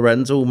told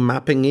Lorenzo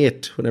mapping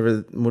 8,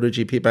 whenever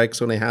MotoGP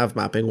bikes only have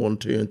mapping 1,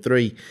 2 and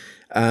 3.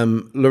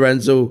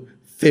 Lorenzo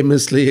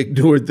famously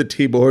ignored the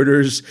team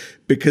orders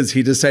because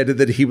he decided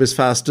that he was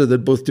faster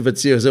than both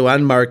Dovizioso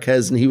and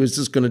Marquez, and he was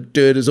just going to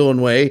do it his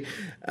own way,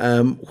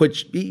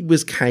 which he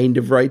was kind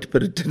of right,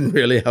 but it didn't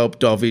really help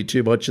Dovi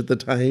too much at the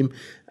time.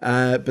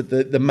 But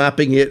the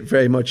mapping 8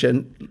 very much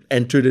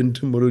entered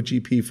into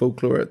MotoGP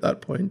folklore at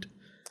that point.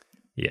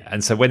 Yeah,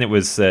 and so when it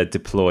was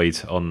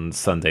deployed on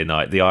Sunday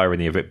night, the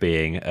irony of it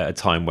being at a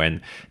time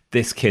when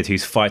this kid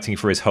who's fighting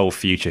for his whole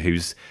future,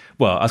 who's,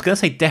 well, I was going to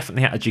say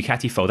definitely out of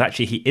Ducati fold.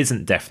 Actually, he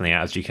isn't definitely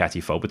out of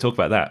Ducati fold. We'll talk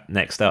about that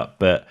next up.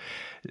 But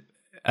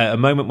at a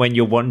moment when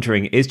you're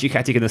wondering, is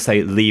Ducati going to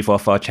say, leave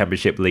off our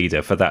championship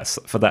leader, for that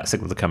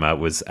signal to come out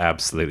was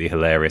absolutely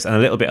hilarious and a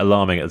little bit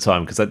alarming at the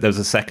time, because there was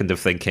a second of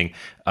thinking,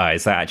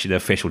 is that actually the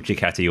official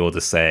Ducati order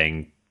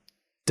saying,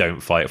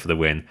 don't fight for the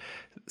win?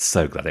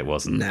 So glad it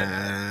wasn't.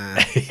 Nah,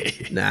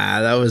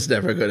 that was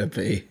never going to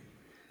be.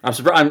 I'm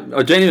surprised.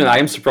 I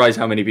am surprised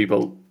how many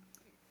people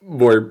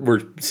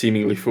were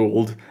seemingly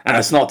fooled. And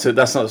that's not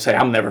to say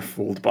I'm never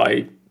fooled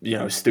by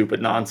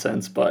stupid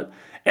nonsense, but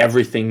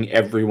everything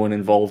everyone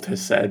involved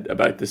has said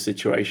about the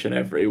situation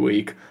every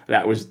week,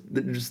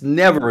 there's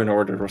never an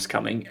order was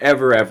coming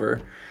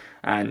ever.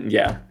 And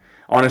yeah,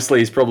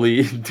 honestly,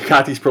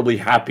 Ducati's probably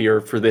happier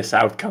for this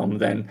outcome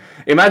than,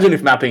 imagine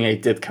if Mapping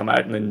 8 did come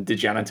out and then Di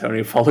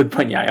Giannantonio followed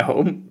Bagnaia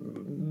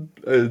home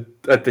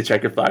at the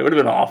checkered flag. It would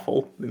have been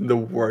awful. The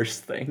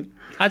worst thing.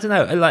 I don't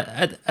know,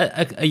 like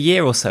a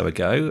year or so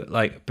ago,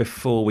 like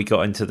before we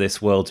got into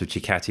this world of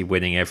Ducati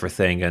winning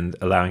everything and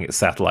allowing its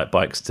satellite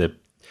bikes to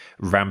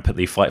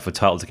rampantly fight for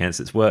titles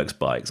against its works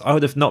bikes, I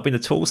would have not been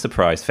at all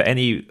surprised for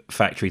any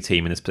factory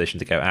team in this position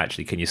to go,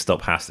 actually, can you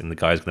stop hassling the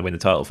guy who's going to win the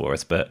title for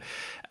us? But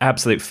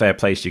absolute fair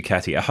play to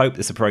Ducati. I hope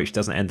this approach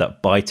doesn't end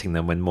up biting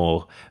them when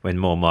more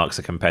marks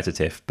are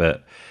competitive,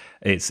 but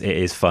it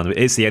is fun.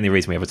 It's the only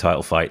reason we have a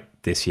title fight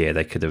this year.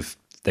 They could have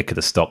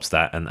stopped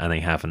that, and they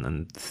haven't.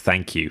 And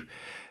thank you,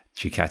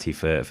 Ducati,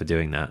 for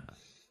doing that.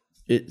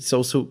 It's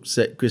also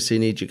set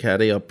Gresini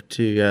Ducati up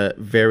to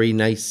very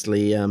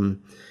nicely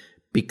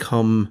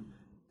become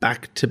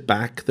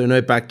back-to-back. They're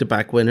now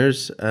back-to-back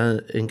winners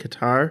in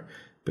Qatar,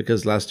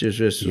 because last year's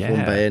race was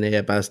won by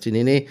Enea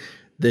Bastianini.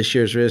 This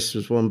year's race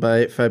was won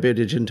by Fabio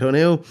Di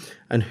Giannantonio.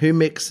 And who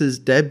makes his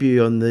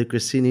debut on the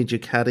Gresini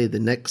Ducati the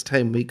next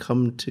time we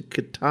come to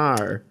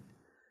Qatar?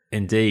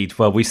 Indeed.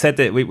 Well, we said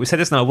that we said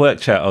this in our work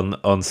chat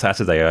on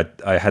Saturday.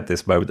 I had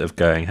this moment of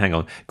going, hang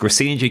on,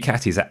 Gresini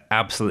Ducatis are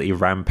absolutely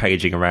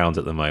rampaging around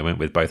at the moment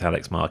with both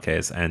Alex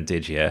Marquez and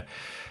Digia.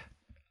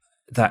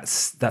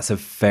 That's a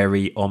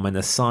very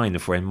ominous sign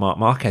of when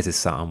Marquez is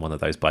sat on one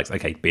of those bikes.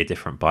 Okay, be a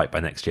different bike by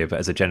next year, but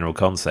as a general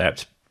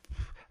concept,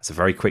 it's a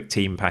very quick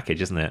team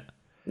package, isn't it?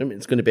 I mean,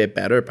 it's going to be a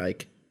better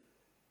bike.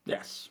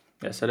 Yes,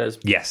 it is.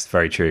 Yes,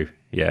 very true.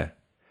 Yeah,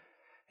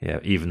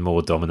 even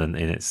more dominant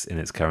in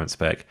its current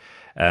spec.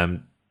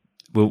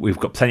 We've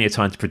got plenty of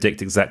time to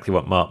predict exactly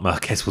what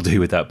Marquez will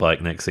do with that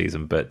bike next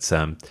season, but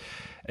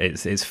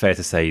it's fair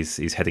to say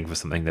he's heading for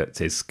something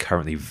that is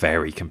currently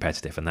very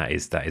competitive, and that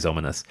is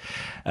ominous.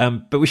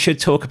 But we should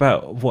talk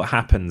about what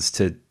happens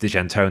to Di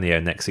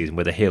Giannantonio next season.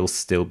 Will he'll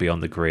still be on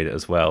the grid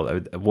as well?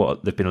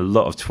 There've been a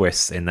lot of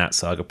twists in that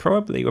saga.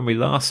 Probably when we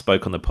last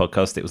spoke on the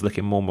podcast, it was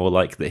looking more and more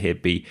likely that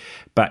he'd be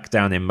back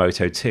down in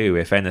Moto 2,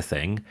 if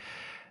anything.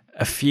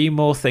 A few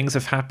more things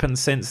have happened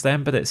since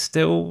then, but it's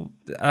still,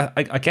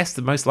 I guess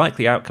the most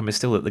likely outcome is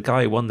still that the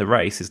guy who won the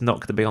race is not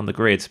going to be on the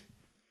grid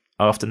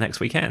after next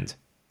weekend.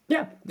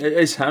 Yeah,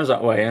 it sounds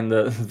that way, and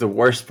the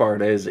worst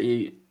part is,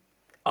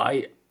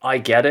 I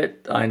get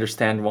it. I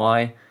understand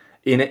why.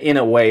 In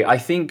a way, I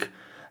think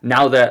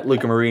now that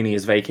Luca Marini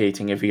is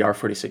vacating a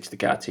VR46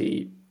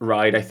 Ducati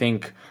ride, I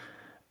think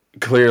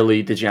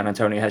clearly Di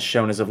Giannantonio has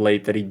shown as of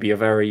late that he'd be a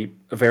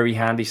very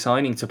handy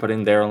signing to put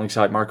in there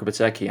alongside Marco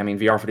Bezzecchi. I mean,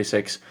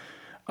 VR46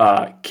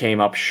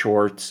 came up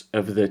short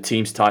of the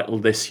team's title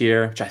this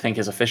year, which I think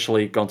has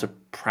officially gone to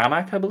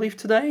Pramac, I believe,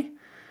 today.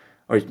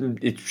 Or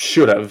it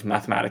should have,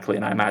 mathematically,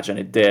 and I imagine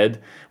it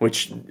did,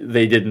 which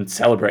they didn't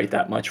celebrate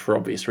that much for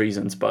obvious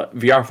reasons. But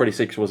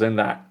VR46 was in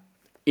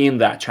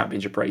that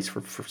championship race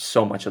for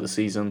so much of the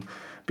season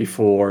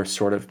before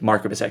sort of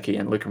Marco Bezzecchi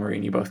and Luca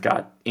Marini both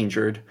got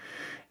injured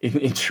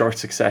in short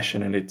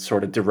succession, and it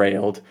sort of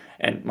derailed.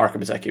 And Marco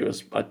Bezzecchi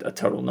was a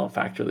total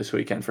non-factor this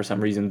weekend for some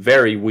reason.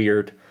 Very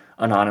weird,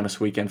 anonymous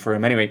weekend for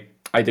him. Anyway,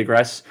 I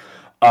digress.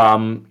 Di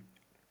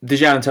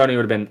Giannantonio would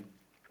have been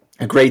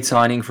a great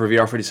signing for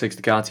VR46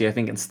 Ducati, I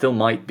think, and still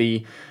might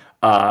be.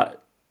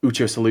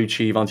 Uccio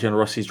Salucci, Valentino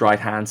Rossi's right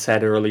hand,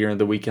 said earlier in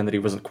the weekend that he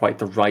wasn't quite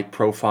the right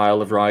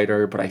profile of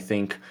rider, but I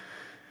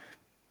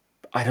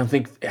don't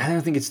think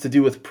it's to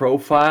do with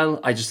profile.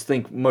 I just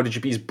think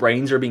MotoGP's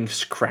brains are being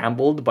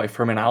scrambled by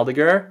Fermin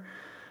Aldeguer,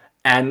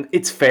 and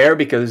it's fair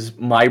because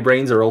my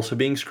brains are also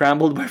being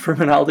scrambled by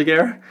Fermin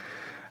Aldeguer.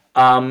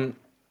 I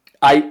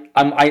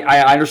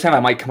understand I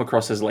might come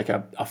across as like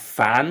a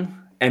fan.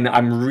 And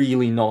I'm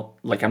really not,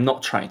 I'm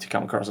not trying to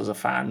come across as a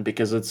fan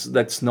because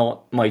that's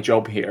not my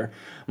job here.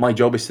 My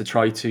job is to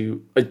try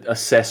to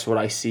assess what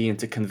I see and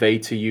to convey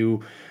to you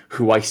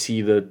who I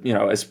see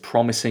as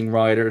promising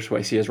riders, who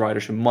I see as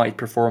riders who might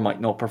perform, might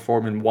not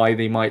perform, and why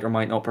they might or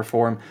might not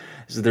perform.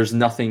 So there's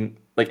nothing,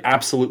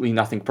 absolutely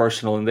nothing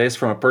personal in this.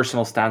 From a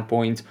personal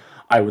standpoint,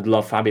 I would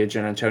love Fabio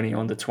Giannantonio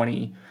on the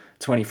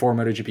 2024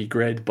 MotoGP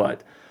grid,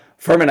 but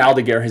Fermin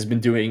Aldeguer has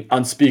been doing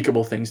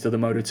unspeakable things to the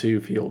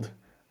Moto2 field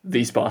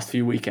these past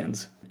few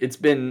weekends. It's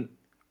been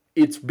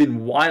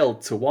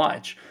wild to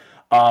watch.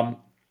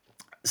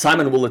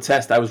 Simon will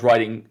attest. I was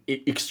writing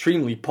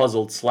extremely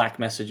puzzled Slack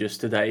messages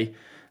today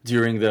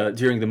during the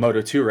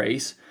Moto2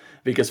 race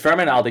because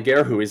Fermin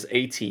Aldeguer, who is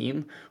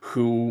 18,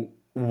 who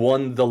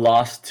won the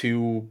last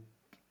two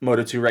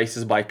Moto2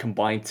 races by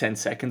combined 10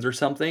 seconds or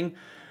something,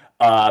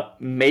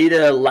 made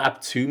a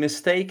lap 2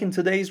 mistake in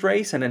today's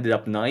race and ended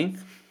up 9th.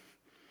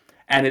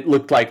 And it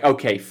looked like,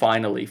 okay,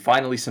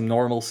 finally some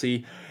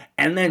normalcy.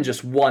 And then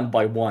just one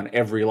by one,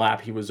 every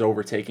lap, he was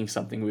overtaking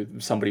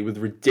somebody with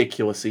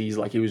ridiculous ease.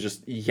 Like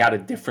he had a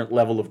different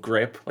level of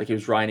grip. Like he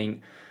was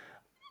riding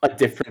a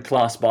different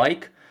class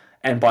bike.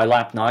 And by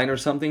lap 9 or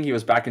something, he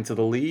was back into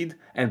the lead.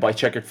 And by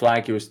checkered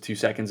flag, he was 2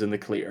 seconds in the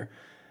clear.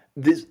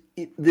 This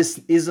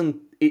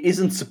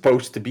isn't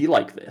supposed to be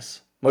like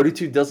this.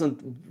 Moto2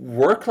 doesn't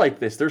work like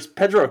this. There's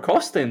Pedro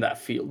Acosta in that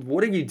field.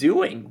 What are you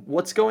doing?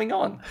 What's going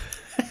on?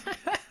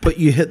 But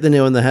you hit the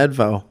nail on the head,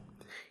 Val.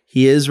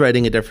 He is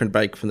riding a different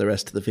bike from the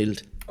rest of the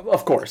field.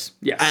 Of course,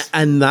 yes.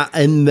 And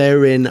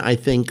therein, I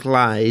think,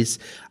 lies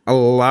a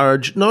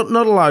large, not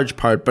a large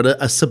part, but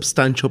a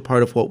substantial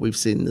part of what we've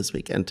seen this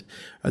weekend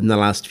and the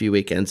last few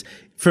weekends.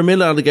 Fermin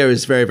Aldeguer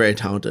is very, very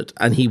talented,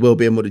 and he will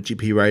be a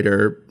MotoGP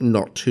rider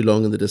not too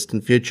long in the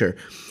distant future.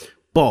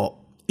 But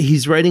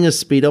he's riding a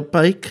speed-up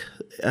bike.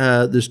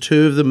 There's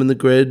 2 of them in the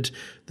grid.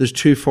 There's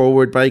 2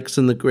 forward bikes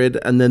in the grid,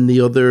 and then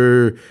the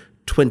other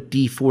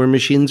 24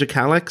 machines are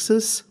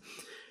Calex's.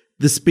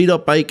 The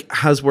speed-up bike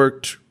has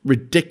worked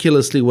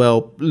ridiculously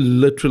well,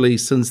 literally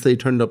since they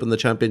turned up in the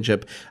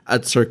championship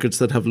at circuits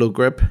that have low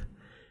grip.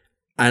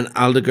 And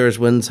Aldeguer's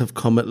wins have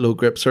come at low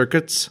grip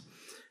circuits.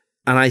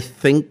 And I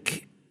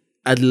think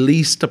at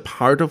least a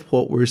part of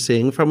what we're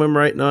seeing from him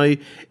right now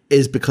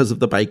is because of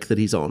the bike that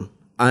he's on.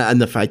 And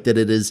the fact that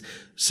it is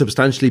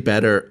substantially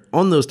better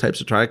on those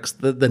types of tracks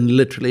than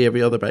literally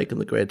every other bike in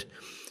the grid.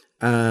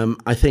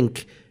 I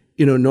think...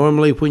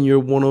 normally when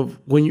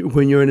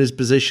you're in his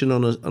position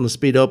on a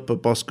speed up, a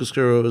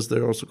Boscoscuro as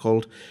they're also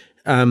called,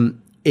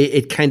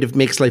 it kind of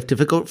makes life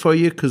difficult for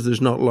you because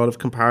there's not a lot of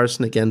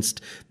comparison against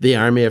the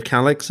army of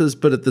Calex's.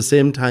 But at the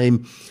same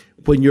time,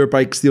 when your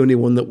bike's the only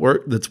one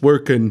that's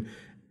working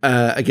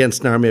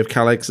against an army of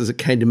Calex's, it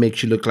kind of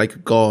makes you look like a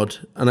god.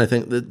 And I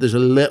think that there's a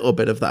little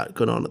bit of that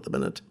going on at the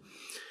minute.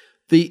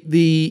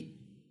 The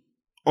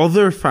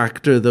other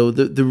factor, though,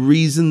 the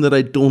reason that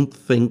I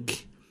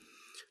think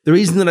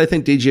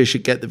DJ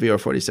should get the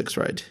VR46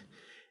 ride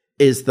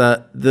is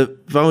that the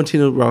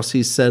Valentino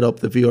Rossi set up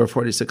the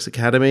VR46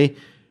 Academy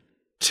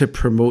to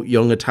promote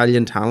young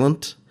Italian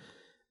talent,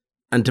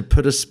 and to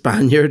put a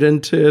Spaniard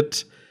into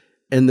it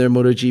in their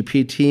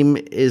MotoGP team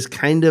is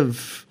kind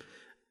of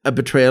a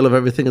betrayal of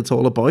everything it's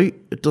all about.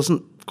 It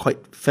doesn't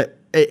quite fit.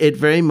 It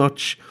very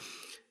much,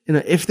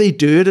 if they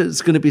do it,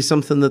 it's going to be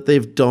something that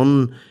they've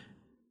done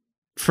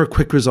for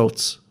quick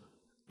results.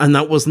 And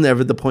that wasn't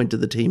ever the point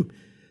of the team.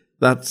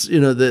 That's,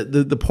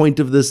 the point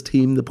of this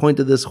team, the point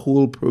of this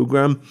whole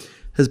program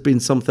has been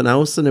something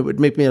else. And it would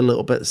make me a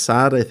little bit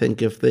sad, I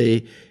think, if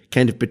they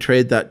kind of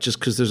betrayed that just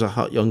because there's a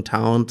hot young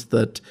talent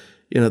that,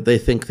 they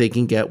think they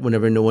can get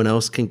whenever no one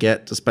else can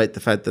get, despite the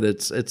fact that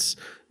it's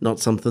not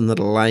something that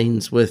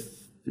aligns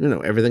with,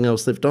 everything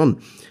else they've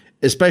done.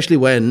 Especially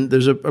when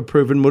there's a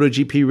proven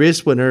MotoGP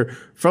race winner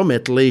from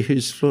Italy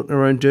who's floating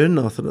around doing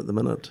nothing at the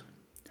minute.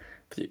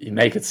 You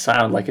make it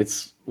sound like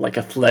it's like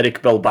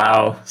Athletic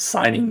Bilbao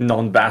signing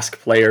non-Basque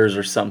players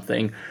or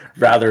something,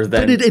 rather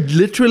than... But it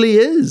literally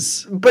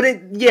is. But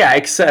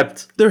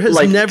except... There has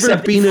never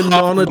been a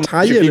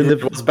non-Italian in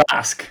the... was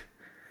Basque.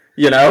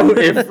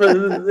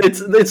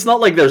 If it's not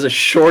like there's a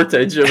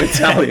shortage of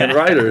Italian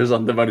riders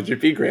on the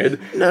MotoGP grid.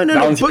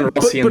 No.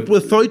 But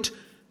without...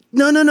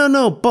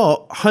 No.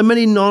 But how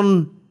many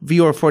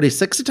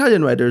non-VR46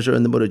 Italian riders are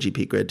in the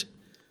MotoGP grid?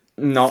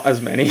 Not as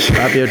many.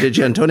 Fabio Di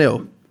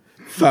Giannantonio.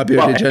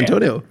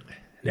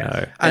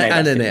 Yeah.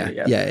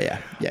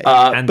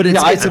 Yeah. But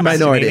it's a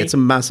minority. It's a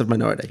massive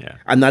minority. Yeah.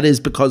 And that is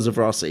because of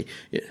Rossi.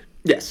 Yeah.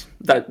 Yes.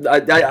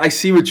 I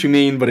see what you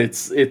mean, but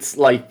it's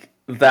like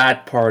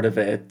that part of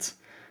it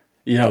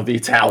the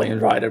Italian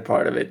rider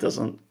part of it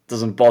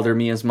doesn't bother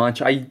me as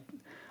much. I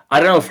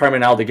don't know if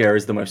Herman Aldeguer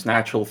is the most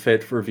natural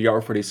fit for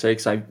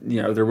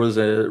VR46. There was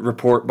a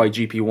report by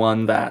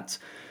GP1 that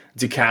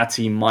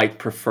Ducati might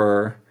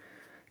prefer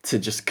to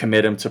just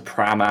commit him to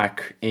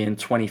Pramac in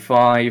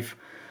 25,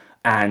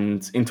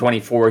 and in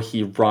 24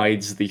 he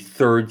rides the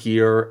third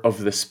year of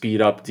the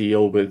speed up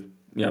deal with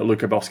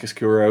Luca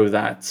Boscoscuro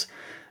that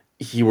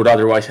he would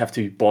otherwise have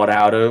to be bought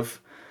out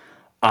of,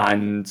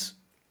 and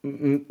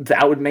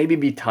that would maybe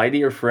be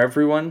tidier for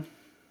everyone.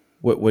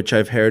 Which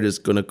I've heard is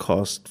going to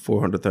cost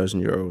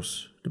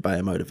 €400,000 to buy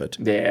him out of it.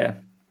 Yeah,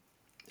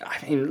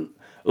 I mean,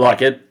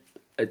 look,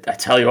 I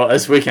tell you what,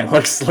 this weekend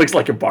looks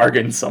like a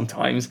bargain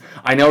sometimes.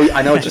 I know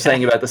what you're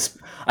saying about this.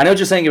 I know what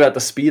you're saying about the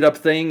speed up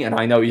thing, and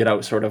I know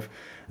sort of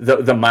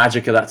the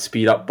magic of that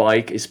speed up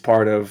bike is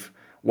part of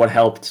what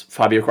helped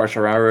Fabio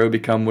Quartararo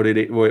become what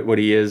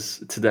he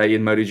is today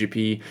in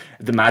MotoGP.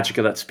 The magic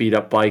of that speed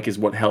up bike is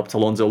what helped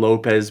Alonso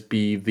Lopez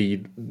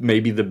be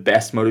maybe the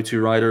best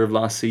Moto2 rider of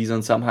last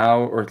season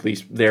somehow, or at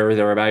least there or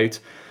thereabout.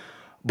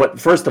 But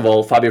first of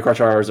all, Fabio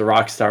Quartararo is a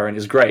rock star and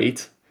is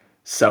great.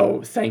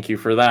 So thank you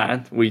for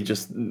that.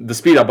 The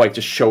speed up bike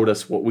just showed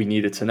us what we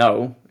needed to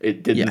know.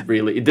 It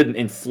didn't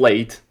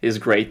inflate his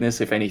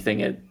greatness. If anything,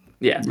 it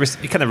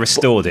kind of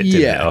restored it,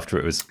 didn't it? After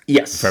it was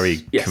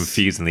very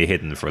confusingly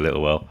hidden for a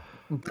little while.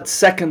 But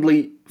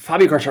secondly,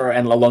 Fabio Quartararo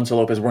and Alonso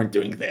Lopez weren't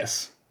doing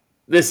this.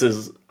 This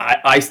is,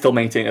 I still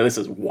maintain that this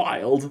is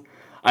wild.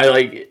 I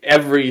like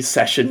every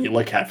session you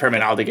look at,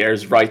 Herman Aldeguer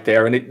is right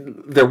there,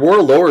 and there were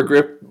lower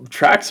grip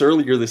tracks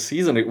earlier this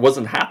season. It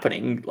wasn't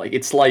happening.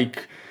 It's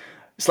like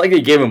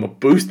they gave him a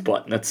boost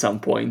button at some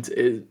point.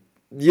 You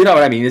know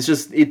what I mean? It's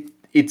just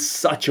it's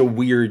such a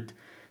weird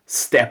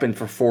step in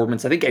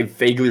performance. I think I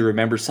vaguely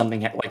remember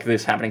something like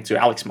this happening to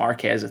Alex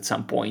Marquez at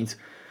some point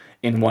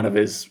in one of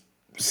his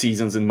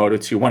seasons in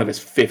Moto2, one of his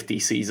 50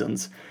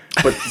 seasons.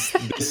 But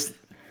this,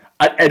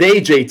 at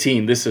age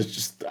 18, this is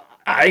just,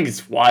 I think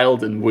it's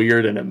wild and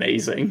weird and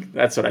amazing.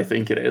 That's what I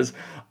think it is.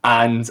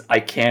 And I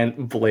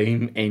can't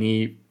blame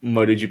any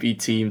MotoGP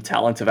team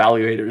talent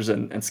evaluators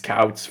and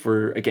scouts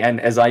for, again,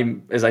 as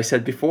I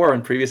said before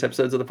in previous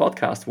episodes of the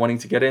podcast, wanting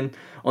to get in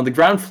on the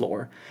ground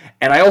floor.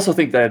 And I also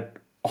think that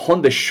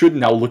Honda should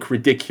now look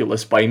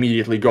ridiculous by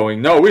immediately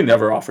going, no, we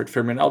never offered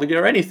Herman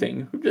Aldeguer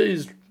anything.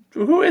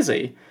 Who is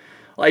he?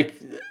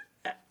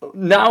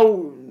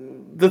 Now,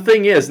 the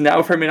thing is,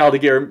 now Herman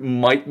Aldeguer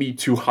might be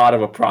too hot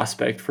of a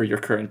prospect for your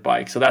current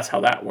bike. So that's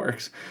how that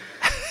works.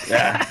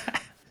 Yeah.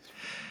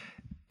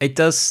 It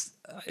does.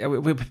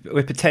 We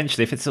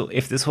potentially,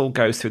 if this all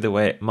goes through the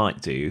way it might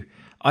do,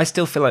 I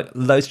still feel like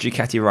loads of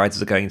Ducati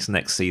riders are going into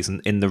next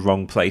season in the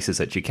wrong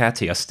places at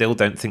Ducati. I still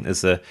don't think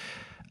there's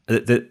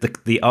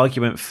the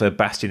argument for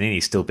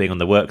Bastianini still being on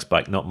the works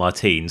bike, not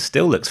Martin,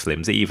 still looks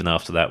flimsy even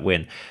after that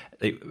win.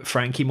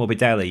 Frankie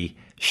Morbidelli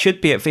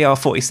should be at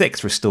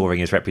VR46 restoring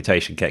his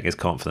reputation, getting his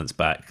confidence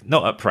back.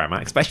 Not at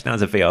Pramac, especially now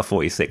there's a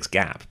VR46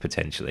 gap,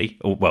 potentially.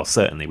 Or, well,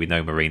 certainly we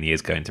know Marini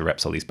is going to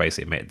Repsol. He's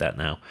basically admitted that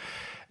now.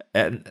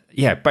 And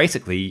yeah,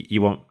 basically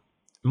you want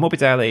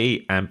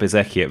Morbidelli and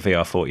Bezzecchi at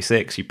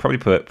VR46. You probably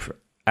put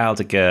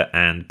Aldeguer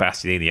and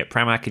Bastianini at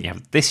Pramac, and you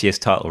have this year's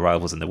title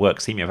rivals in the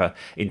works team. You have an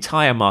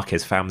entire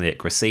Marquez family at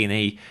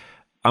Gresini.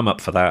 I'm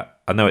up for that.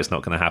 I know it's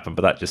not going to happen,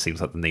 but that just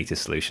seems like the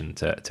neatest solution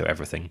to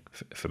everything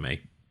for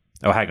me.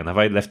 Oh, hang on. Have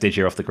I left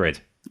Diggio off the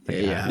grid?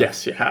 Yeah.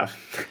 Yes, you have.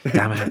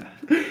 Damn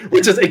it.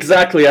 Which is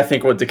exactly, I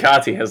think, what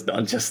Ducati has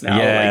done just now.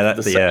 Yeah,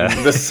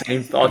 the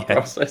same thought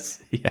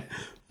process. Yeah.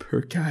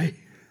 Poor guy.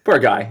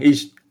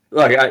 He's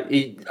like,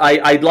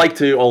 I'd like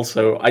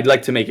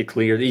to make it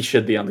clear he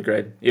should be on the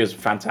grid. He was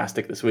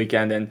fantastic this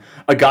weekend, and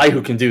a guy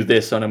who can do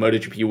this on a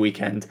MotoGP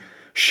weekend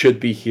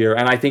should be here.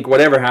 And I think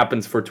whatever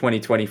happens for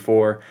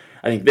 2024,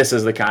 I think this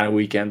is the kind of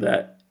weekend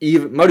that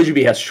even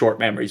MotoGP has short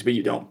memories, but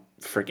you don't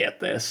forget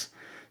this.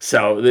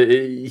 So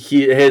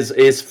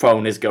his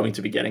phone is going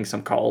to be getting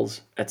some calls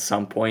at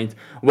some point.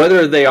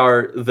 Whether they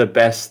are the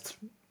best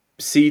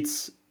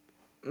seats,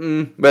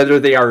 whether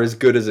they are as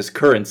good as his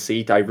current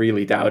seat, I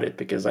really doubt it,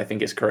 because I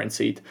think his current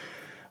seat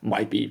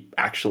might be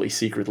actually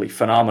secretly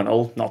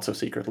phenomenal. Not so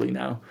secretly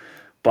now.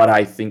 But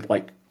I think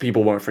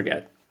people won't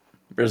forget.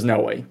 There's no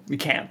way. You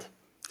can't.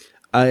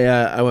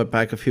 I went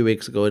back a few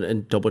weeks ago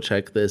and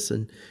double-checked this,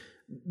 and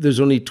there's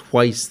only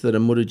twice that a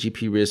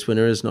MotoGP race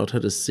winner has not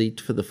had a seat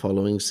for the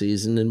following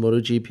season in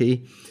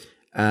MotoGP.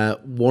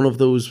 One of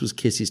those was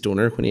Casey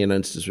Stoner when he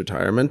announced his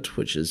retirement,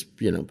 which is,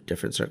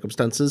 different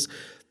circumstances.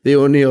 The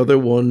only other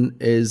one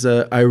is,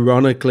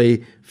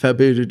 ironically,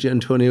 Fabio Di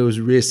Giannantonio's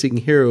racing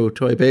hero,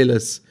 Toy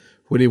Bayliss,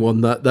 when he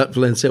won that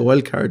Valencia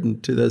wildcard in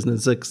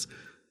 2006.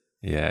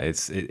 Yeah,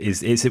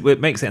 it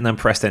makes it an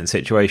unprecedented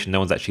situation. No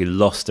one's actually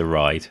lost a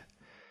ride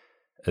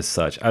as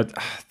such.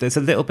 There's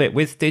a little bit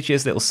with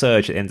Digio's little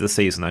surge at the end of the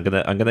season. I'm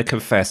gonna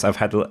confess, I've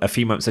had a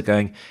few moments of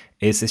going,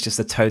 is this just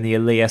a Tony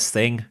Elias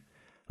thing?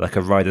 like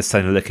a rider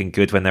suddenly looking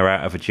good when they're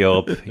out of a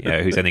job,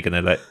 who's only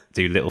going to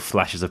do little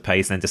flashes of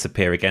pace and then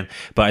disappear again.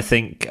 But I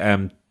think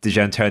Di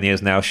Giannantonio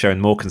has now shown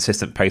more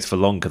consistent pace for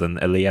longer than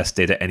Elias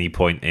did at any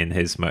point in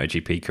his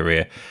MotoGP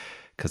career,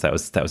 because that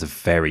was a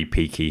very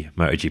peaky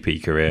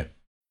MotoGP career.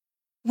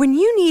 When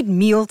you need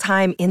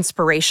mealtime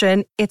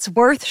inspiration, it's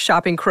worth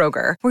shopping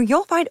Kroger, where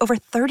you'll find over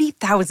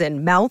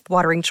 30,000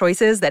 mouth-watering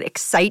choices that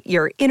excite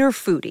your inner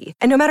foodie.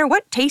 And no matter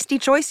what tasty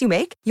choice you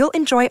make, you'll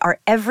enjoy our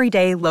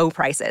everyday low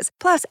prices,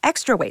 plus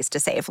extra ways to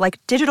save,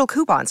 like digital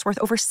coupons worth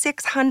over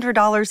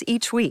 $600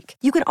 each week.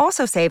 You can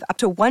also save up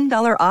to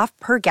 $1 off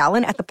per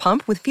gallon at the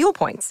pump with fuel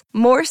points.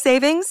 More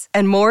savings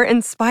and more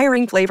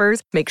inspiring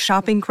flavors make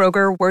shopping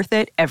Kroger worth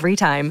it every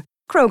time.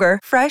 Kroger,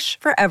 fresh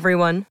for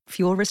everyone.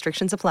 Fuel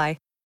restrictions apply.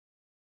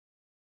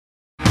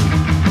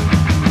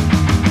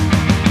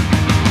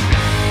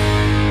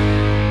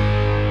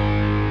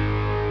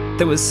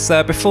 There was,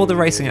 before the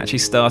racing actually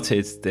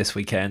started this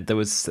weekend, there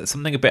was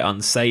something a bit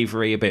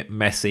unsavoury, a bit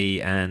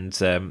messy, and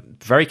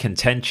very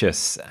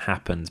contentious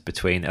happened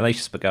between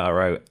Aleix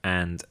Espargaro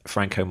and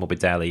Franco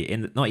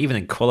Morbidelli, not even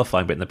in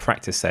qualifying, but in the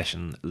practice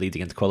session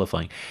leading into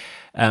qualifying.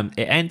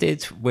 It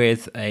ended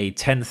with a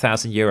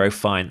 €10,000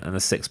 fine and a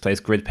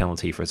sixth-place grid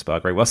penalty for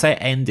Espargaro. Well, I say it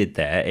ended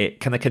there.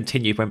 It kind of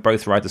continued when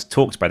both riders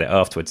talked about it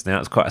afterwards. Now, it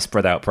was quite a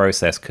spread-out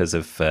process because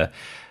of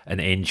an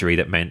injury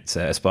that meant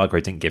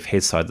Espargaro didn't give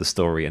his side of the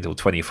story until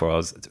 24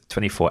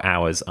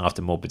 hours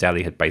after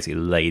Morbidelli had basically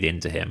laid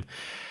into him.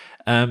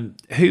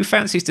 Who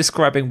fancies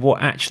describing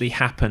what actually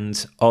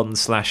happened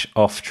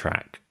on/off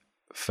track?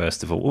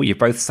 First of all, you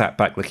both sat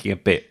back looking a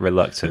bit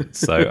reluctant.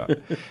 So,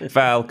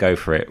 Val, go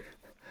for it.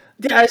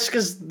 Yeah, it's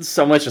because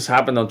so much has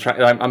happened on track.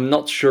 I'm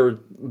not sure,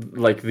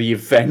 like, the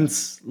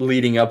events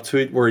leading up to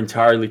it were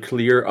entirely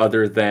clear,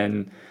 other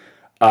than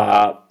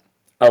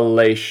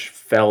Aleix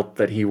felt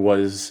that he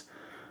was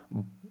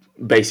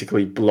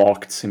basically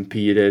blocked,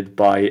 impeded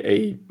by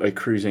a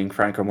cruising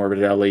Franco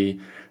Morbidelli.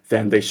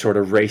 Then they sort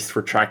of raced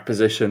for track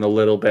position a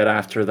little bit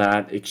after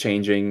that,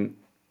 exchanging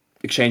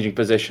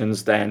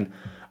positions. Then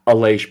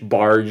Aleix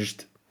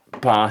barged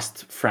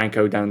past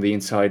Franco down the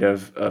inside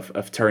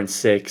of turn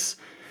 6.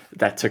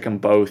 That took them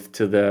both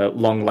to the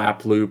long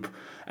lap loop,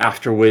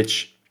 after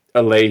which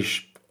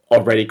Aleix,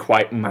 already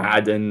quite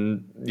mad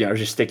and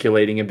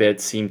gesticulating a bit,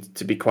 seemed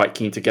to be quite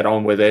keen to get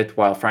on with it,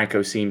 while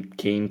Franco seemed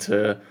keen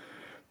to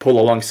pull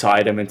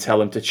alongside him and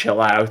tell him to chill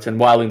out. And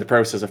while in the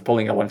process of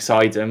pulling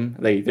alongside him,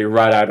 they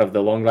ride out of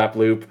the long lap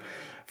loop.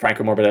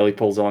 Franco Morbidelli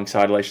pulls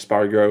alongside Aleix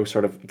Espargaro,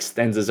 sort of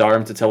extends his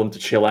arm to tell him to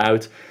chill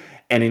out.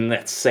 And in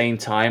that same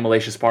time,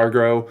 Aleix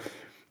Espargaro,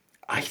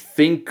 I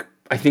think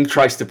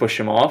tries to push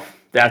him off.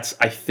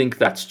 I think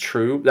that's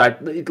true.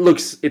 That it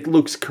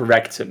looks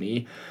correct to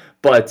me,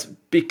 but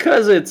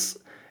because it's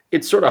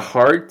sort of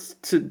hard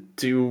to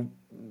do,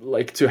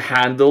 like, to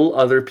handle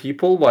other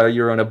people while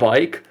you're on a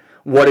bike,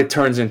 what it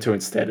turns into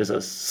instead is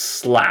a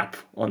slap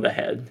on the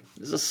head.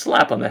 It's a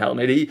slap on the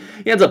helmet. He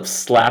ends up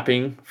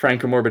slapping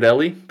Franco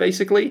Morbidelli,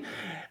 basically.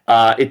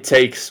 It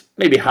takes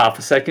maybe half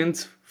a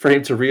second for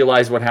him to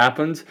realize what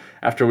happened,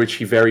 after which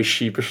he very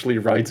sheepishly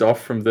rides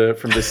off from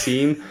the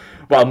scene,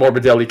 while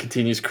Morbidelli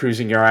continues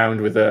cruising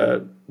around with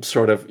a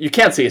sort of, you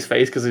can't see his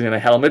face because he's in a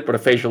helmet, but a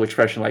facial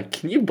expression like,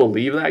 can you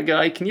believe that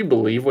guy? Can you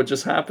believe what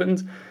just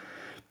happened?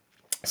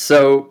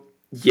 So,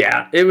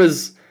 yeah, it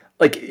was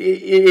like,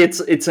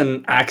 it's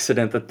an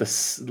accident that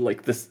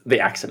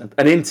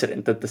an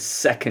incident that the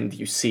second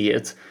you see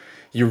it,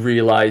 you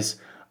realize,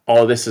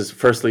 oh, this is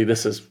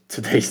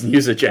today's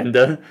news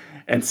agenda,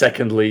 and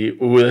secondly,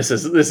 ooh, this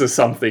is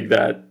something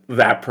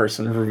that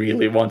person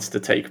really wants to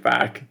take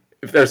back.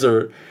 If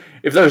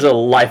there's a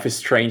Life is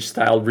Strange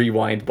style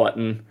rewind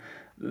button,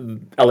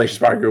 Aleix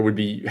Espargaro would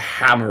be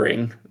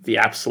hammering the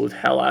absolute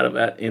hell out of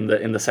it in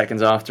the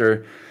seconds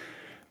after.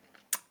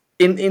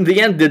 In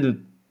the end,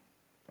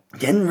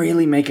 didn't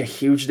really make a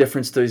huge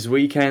difference to his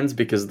weekends,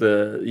 because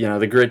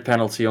the grid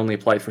penalty only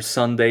applied for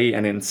Sunday,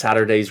 and in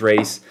Saturday's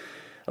race,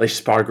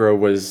 Aleix Espargaro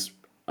was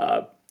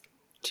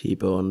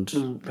T-boned,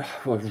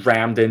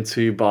 rammed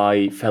into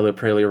by fellow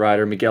Aprilia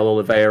rider Miguel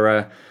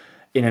Oliveira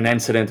in an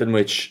incident in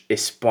which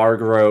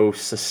Espargaro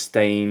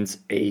sustained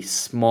a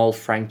small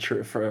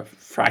fracture to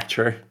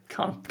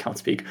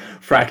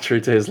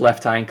his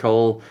left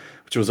ankle,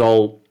 which was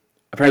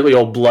apparently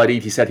all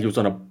bloodied. He said he was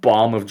on a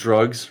bomb of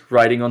drugs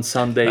riding on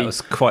Sunday. That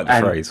was quite the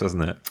phrase,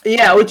 wasn't it?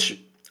 Yeah, which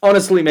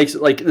honestly makes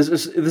it, like, this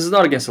is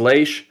not against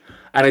Aleix,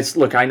 and it's,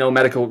 look, I know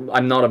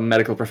I'm not a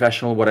medical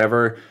professional,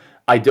 whatever.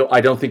 I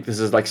don't think this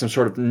is like some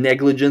sort of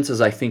negligence,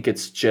 as I think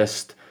it's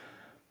just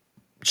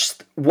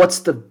what's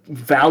the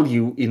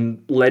value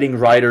in letting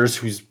riders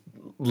whose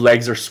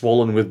legs are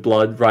swollen with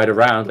blood ride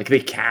around? Like,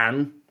 they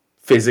can.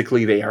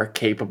 Physically, they are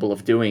capable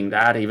of doing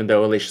that, even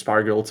though Aleix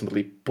Espargaro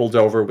ultimately pulled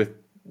over with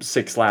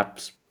 6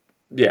 laps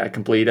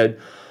completed.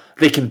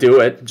 They can do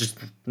it, just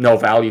no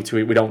value to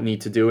it. We don't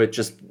need to do it.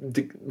 Just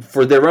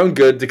for their own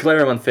good, declare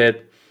him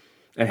unfit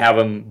and have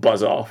him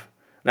buzz off.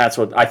 That's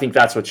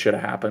what should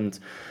have happened.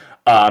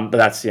 But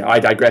that's, I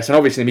digress. And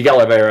obviously Miguel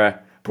Oliveira,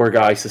 poor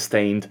guy,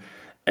 sustained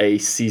a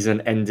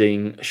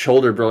season-ending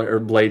shoulder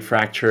blade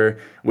fracture,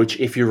 which,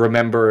 if you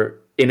remember,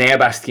 Enea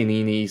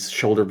Bastianini's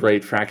shoulder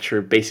blade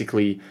fracture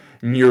basically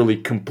nearly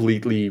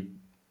completely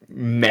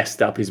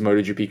messed up his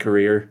MotoGP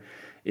career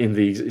in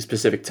the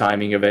specific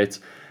timing of it.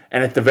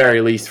 And at the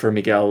very least, for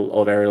Miguel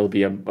Oliveira, it'll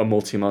be a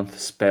multi-month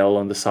spell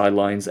on the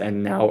sidelines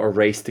and now a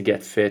race to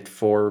get fit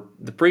for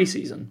the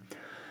preseason.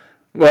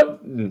 Well,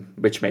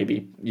 which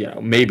maybe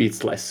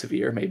it's less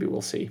severe. Maybe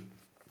we'll see.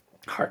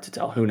 Hard to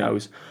tell. Who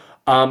knows?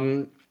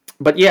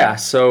 But yeah,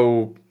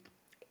 so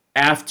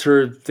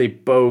after they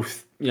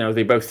both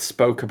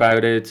spoke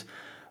about it,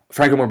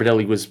 Franco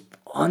Morbidelli was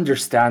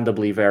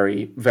understandably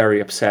very, very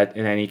upset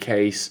in any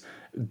case,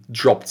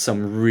 dropped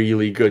some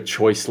really good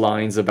choice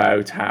lines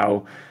about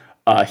how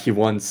he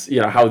wants,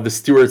 how the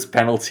steward's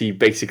penalty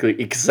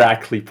basically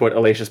exactly put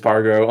Aleix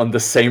Espargaro on the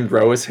same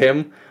row as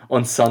him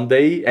on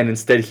Sunday, and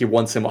instead he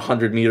wants him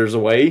 100 meters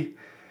away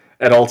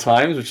at all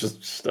times, which is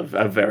just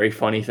a very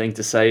funny thing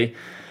to say.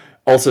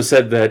 Also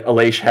said that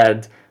Aleix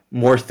had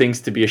more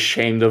things to be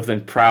ashamed of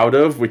than proud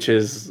of, which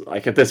is,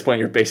 like, at this point,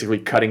 you're basically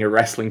cutting a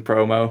wrestling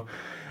promo.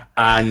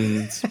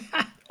 And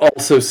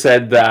also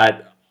said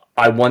that,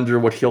 I wonder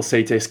what he'll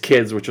say to his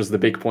kids, which was the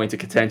big point of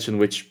contention,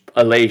 which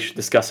Aleix,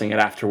 discussing it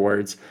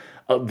afterwards,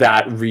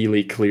 that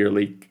really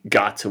clearly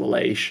got to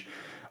Aleix,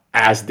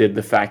 as did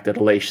the fact that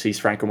Aleix sees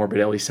Franco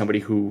Morbidelli somebody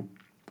who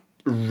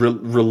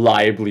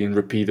reliably and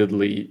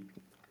repeatedly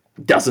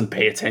doesn't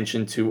pay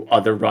attention to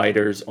other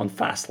riders on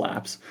fast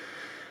laps.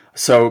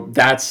 So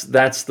that's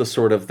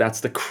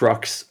the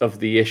crux of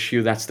the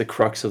issue. That's the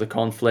crux of the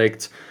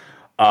conflict.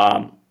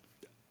 I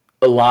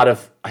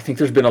think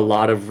there's been a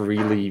lot of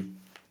really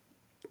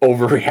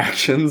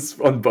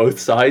overreactions on both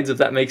sides, if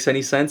that makes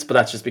any sense. But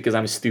that's just because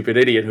I'm a stupid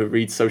idiot who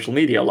reads social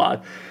media a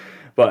lot.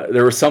 But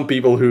there were some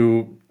people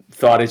who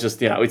thought it's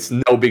just, it's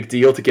no big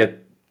deal to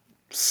get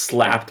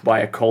slapped by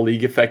a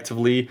colleague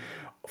effectively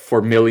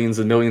for millions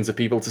and millions of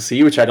people to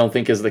see, which I don't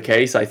think is the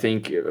case. I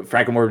think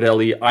Franco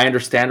Morbidelli, I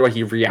understand why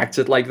he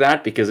reacted like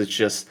that, because it's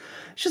just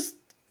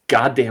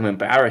goddamn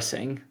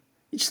embarrassing.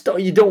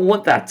 You don't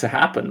want that to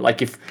happen.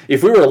 Like, if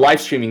we were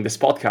live streaming this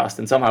podcast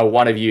and somehow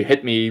one of you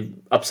hit me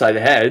upside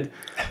the head,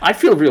 I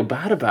feel real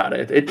bad about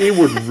it. It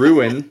would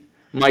ruin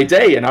my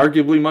day and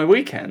arguably my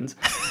weekend.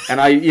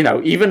 And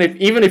even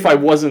if I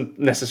wasn't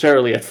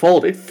necessarily at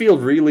fault, it'd feel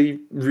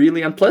really,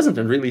 really unpleasant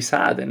and really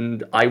sad.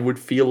 And I would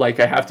feel like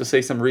I have to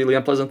say some really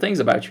unpleasant things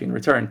about you in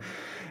return.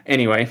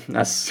 Anyway,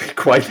 that's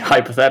quite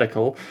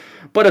hypothetical.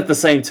 But at the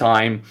same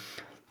time,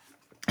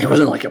 it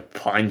wasn't like a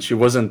punch. It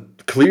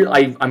wasn't clear.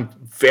 I'm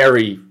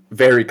very,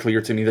 very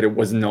clear to me that it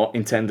was not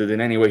intended in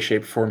any way,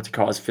 shape, or form to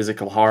cause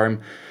physical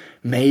harm.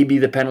 Maybe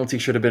the penalty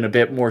should have been a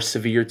bit more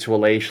severe to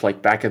Aleix,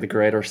 like back of the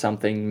grid or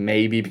something,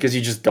 maybe, because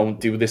you just don't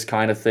do this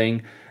kind of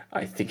thing.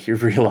 I think he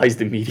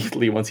realized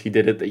immediately once he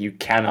did it that you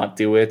cannot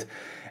do it.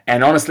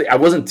 And honestly, I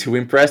wasn't too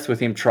impressed with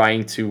him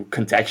trying to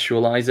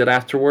contextualize it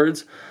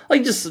afterwards.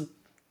 Like, just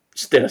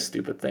did a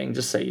stupid thing.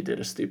 Just say you did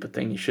a stupid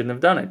thing. You shouldn't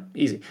have done it.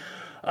 Easy.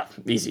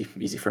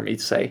 Easy for me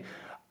to say.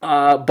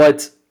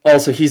 But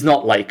also, he's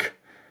not like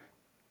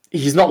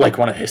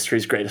one of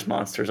history's greatest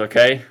monsters,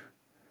 okay?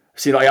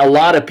 See, like, a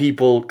lot of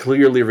people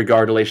clearly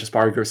regard Aleix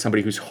Espargaro as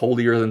somebody who's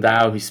holier than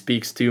thou, who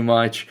speaks too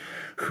much,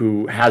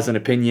 who has an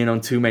opinion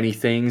on too many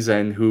things,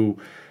 and who,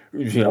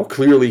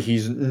 clearly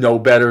he's no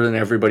better than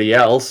everybody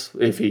else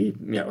if he,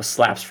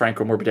 slaps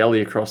Franco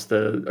Morbidelli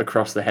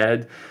across the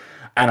head.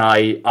 And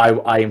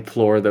I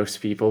implore those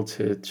people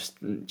to just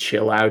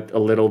chill out a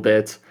little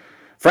bit.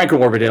 Franco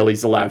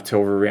Morbidelli's allowed to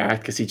overreact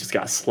because he just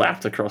got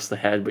slapped across the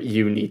head, but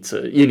you need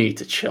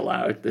to chill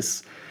out.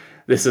 This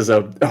is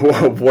a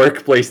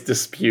workplace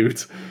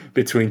dispute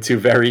between two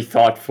very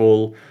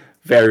thoughtful,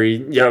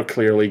 very,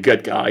 clearly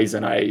good guys,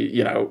 and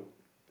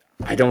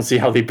I don't see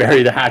how they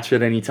bury the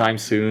hatchet anytime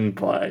soon,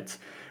 but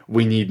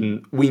we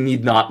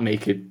need not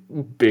make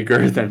it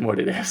bigger than what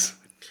it is.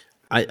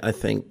 I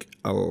think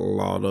there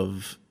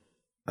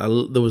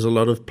was a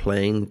lot of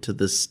playing to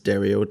the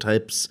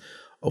stereotypes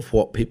of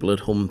what people at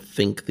home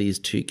think these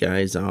two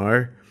guys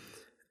are.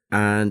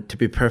 And to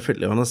be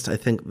perfectly honest, I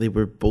think they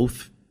were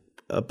both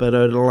a bit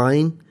out of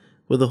line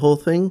with the whole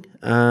thing.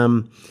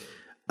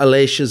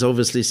 Aleix is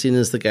obviously seen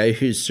as the guy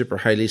who's super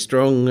highly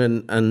strung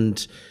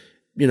and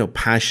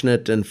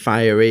passionate and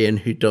fiery and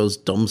who does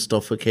dumb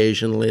stuff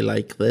occasionally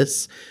like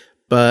this.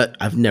 But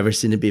I've never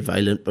seen him be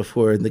violent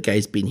before, and the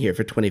guy's been here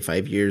for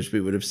 25 years.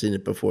 We would have seen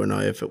it before now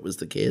if it was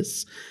the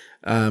case.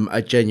 I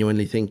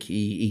genuinely think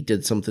he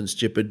did something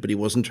stupid, but he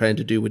wasn't trying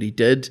to do what he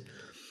did.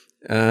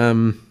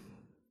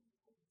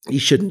 He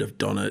shouldn't have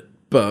done it,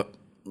 but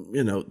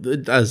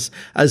as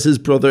his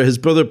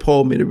brother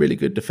Paul made a really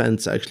good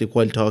defense actually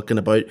while talking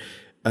about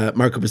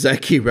Marco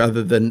Bezzecchi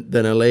rather than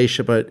Aleix,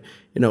 about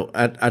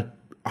at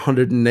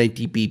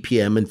 190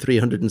 BPM and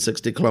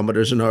 360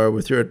 kilometers an hour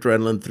with your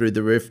adrenaline through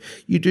the roof,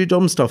 you do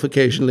dumb stuff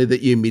occasionally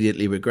that you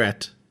immediately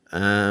regret,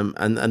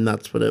 and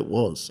that's what it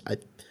was. I'm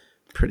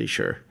pretty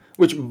sure.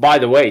 Which, by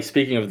the way,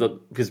 speaking of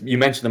because you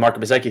mentioned the Marco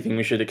Bezzecchi thing,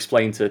 we should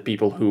explain to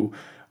people who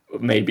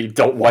maybe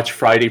don't watch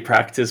Friday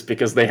practice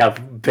because they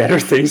have better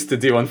things to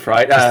do on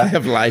Friday. They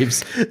have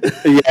lives.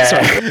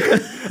 Yeah,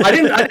 I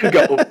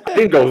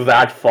didn't go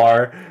that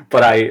far,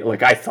 but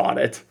I thought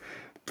it.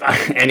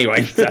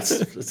 Anyway,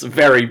 it's a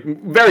very,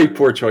 very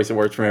poor choice of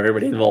words from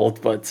everybody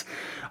involved. But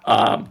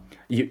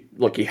you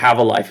have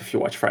a life if you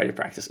watch Friday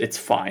practice. It's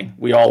fine.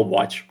 We all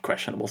watch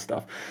questionable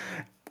stuff.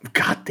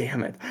 God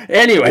damn it.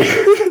 Anyway,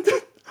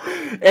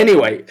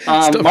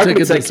 Marco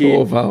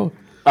Bezzecchi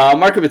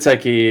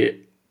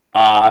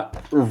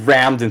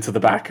rammed into the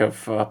back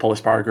of Pol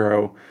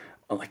Espargaro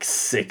on like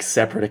 6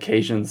 separate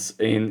occasions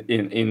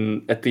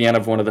in at the end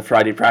of one of the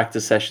Friday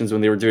practice sessions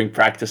when they were doing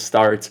practice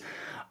starts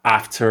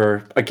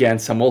after, again,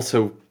 some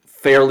also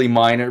fairly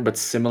minor but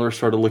similar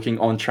sort of looking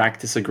on-track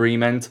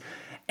disagreement.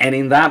 And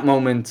in that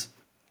moment,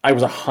 I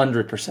was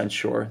 100%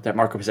 sure that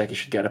Marco Bezzecchi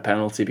should get a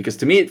penalty, because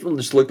to me it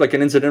just looked like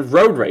an incident of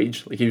road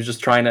rage. Like he was just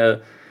trying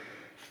to...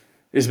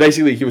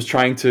 he was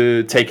trying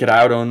to take it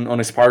out on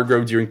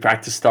Espargaro during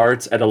practice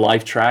starts at a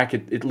live track.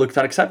 It looked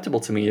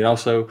unacceptable to me. And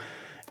also,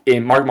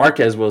 Marc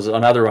Marquez was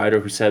another rider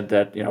who said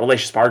that,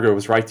 Aleix Espargaro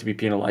was right to be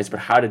penalized, but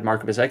how did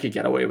Marco Bezzecchi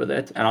get away with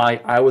it? And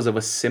I was of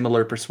a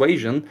similar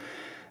persuasion.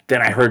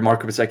 Then I heard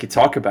Marco Bezzecchi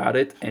talk about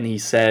it, and he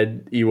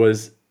said it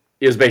was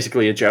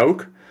basically a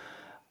joke.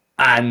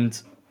 And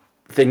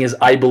the thing is,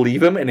 I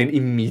believe him, and it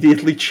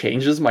immediately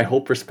changes my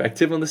whole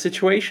perspective on the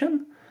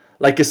situation.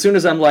 Like, as soon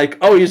as I'm like,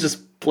 oh, he's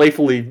just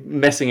playfully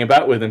messing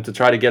about with him to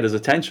try to get his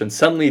attention,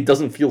 suddenly it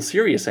doesn't feel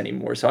serious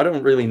anymore. So I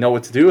don't really know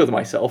what to do with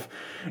myself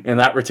in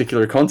that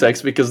particular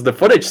context, because the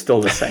footage's still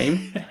the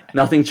same.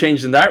 Nothing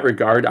changed in that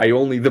regard.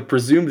 The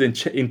presumed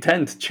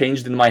intent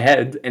changed in my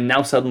head, and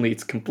now suddenly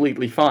it's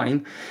completely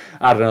fine.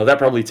 I don't know. That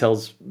probably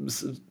tells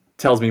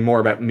me more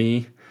about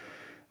me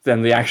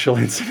than the actual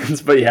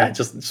incidents. But yeah,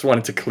 just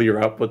wanted to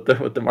clear up what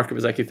the Marco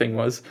Bezzecchi thing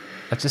was.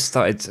 I just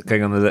started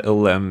going on a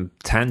little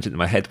tangent in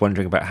my head,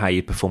 wondering about how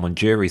you perform on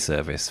jury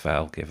service,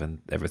 Val, given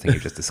everything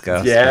you've just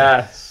discussed.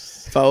 Yeah.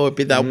 Val would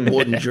be that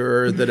one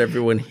juror that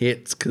everyone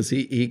hates because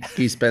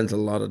he spends a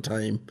lot of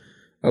time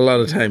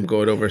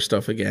going over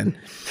stuff again.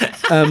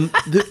 On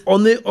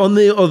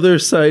the other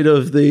side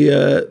of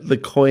the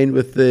coin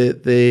with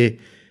the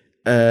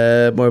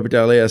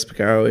Morbidelli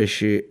Espargaro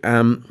issue,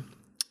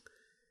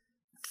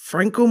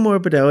 Franco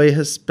Morbidelli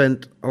has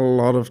spent a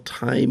lot of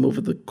time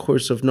over the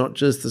course of not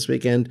just this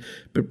weekend,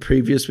 but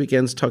previous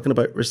weekends, talking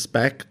about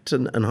respect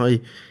and how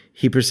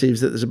he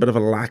perceives that there's a bit of a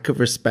lack of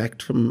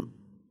respect from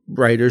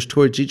riders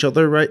towards each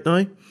other right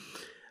now.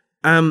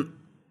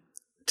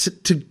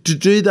 To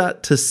do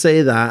that, to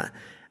say that,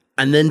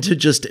 and then to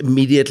just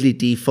immediately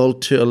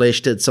default to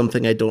Aleix did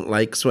something I don't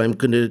like, so I'm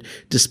going to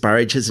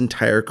disparage his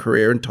entire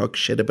career and talk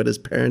shit about his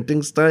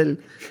parenting style,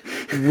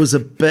 was a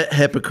bit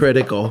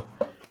hypocritical.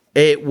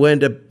 It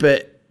went a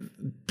bit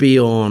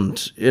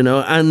beyond,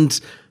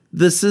 and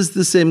this is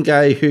the same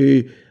guy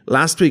who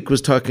last week was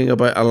talking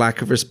about a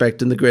lack of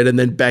respect in the grid and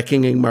then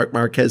beckoning Marc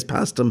Marquez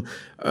past him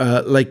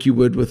like you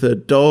would with a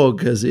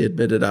dog, as he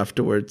admitted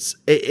afterwards.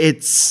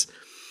 It's...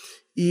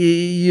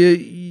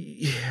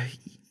 You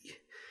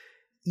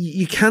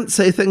can't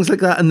say things like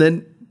that and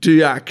then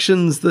do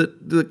actions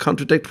that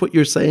contradict what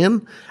you're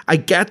saying. I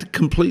get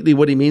completely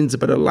what he means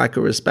about a lack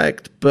of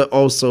respect, but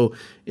also,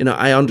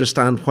 I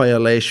understand why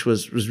Aleix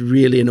was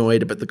really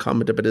annoyed about the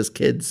comment about his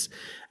kids.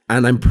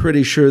 And I'm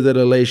pretty sure that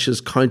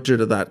Aleix's counter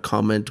to that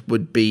comment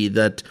would be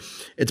that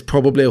it's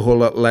probably a whole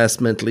lot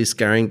less mentally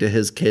scarring to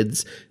his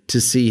kids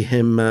to see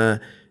him,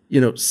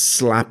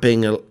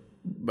 slapping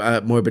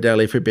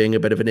Morbidelli for being a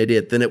bit of an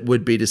idiot than it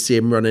would be to see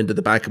him run into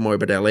the back of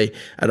Morbidelli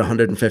at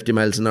 150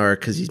 miles an hour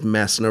because he's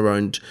messing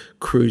around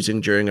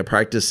cruising during a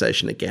practice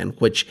session again,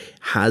 which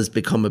has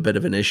become a bit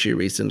of an issue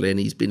recently, and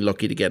he's been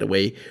lucky to get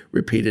away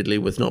repeatedly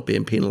with not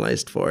being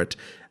penalised for it.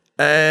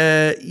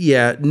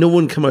 No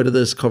one come out of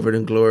this covered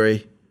in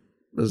glory,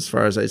 as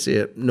far as I see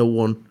it. No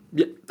one.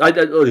 Yeah, I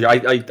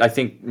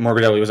think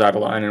Morbidelli was out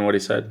of line in what he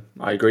said.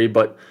 I agree,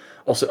 but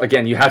also,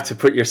 again, you have to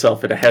put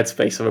yourself in a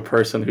headspace of a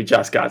person who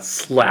just got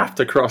slapped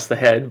across the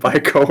head by a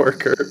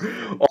coworker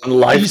on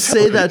live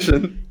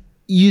television.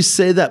 You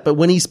say that, but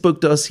when he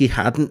spoke to us, he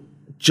hadn't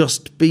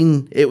just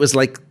been. It was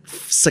like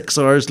 6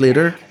 hours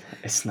later.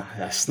 It's not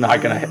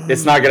gonna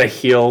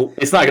heal.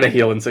 It's not gonna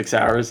heal in 6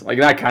 hours. Like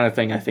that kind of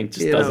thing, I think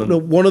just doesn't. No,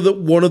 one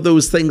of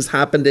those things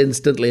happened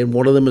instantly, and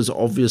one of them is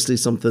obviously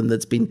something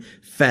that's been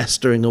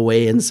festering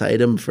away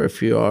inside him for a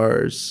few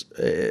hours.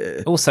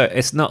 Also,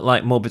 it's not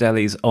like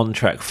Morbidelli's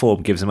on-track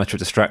form gives him much of a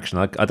distraction.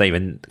 I can't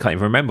even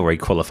remember where he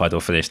qualified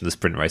or finished in the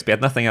sprint race, but he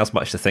had nothing else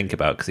much to think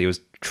about because he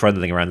was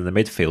trundling around in the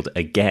midfield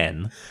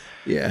again.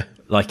 Yeah.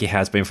 Like he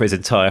has been for his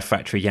entire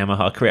factory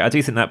Yamaha career. I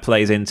do think that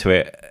plays into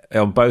it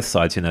on both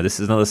sides. This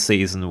is another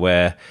season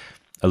where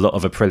a lot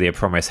of Aprilia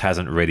promise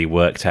hasn't really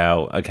worked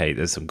out. Okay,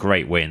 there's some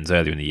great wins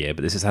earlier in the year,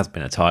 but this has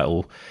been a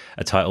title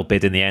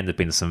bid in the end. There's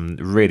been some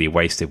really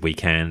wasted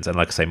weekends. And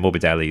like I say,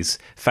 Morbidelli's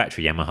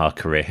factory Yamaha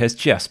career has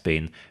just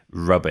been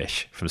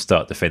rubbish from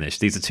start to finish.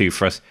 These are two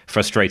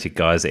frustrated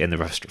guys in the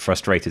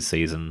frustrated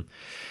season.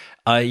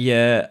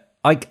 I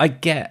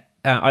get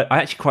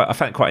I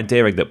found it quite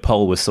endearing that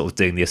Pol was sort of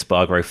doing the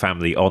Espargaro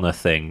family honour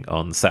thing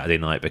on Saturday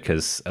night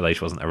because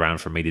Aleix wasn't around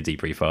for a media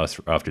debrief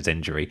after his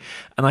injury.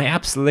 And I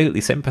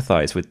absolutely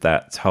sympathise with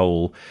that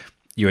whole,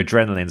 your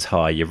adrenaline's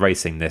high, you're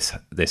racing this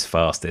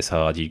fast, this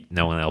hard,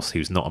 no one else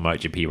who's not a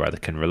MotoGP rider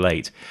can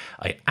relate.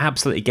 I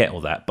absolutely get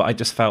all that, but I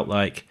just felt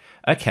like,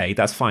 okay,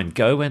 that's fine.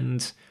 Go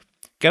and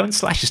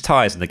slash his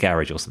tyres in the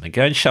garage or something.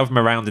 Go and shove him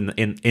around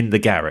in the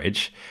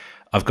garage.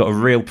 I've got a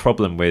real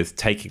problem with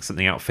taking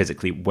something out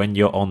physically when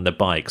you're on the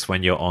bikes,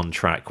 when you're on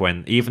track,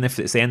 when even if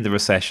it's the end of a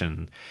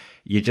session,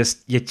 you're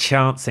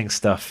chancing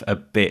stuff a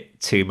bit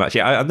too much.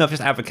 Yeah, I've not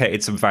just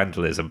advocated some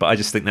vandalism, but I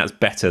just think that's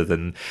better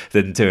than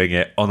doing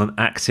it on an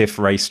active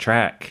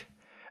racetrack.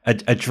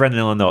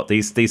 Adrenaline or not,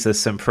 these are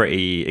some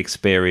pretty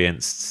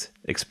experienced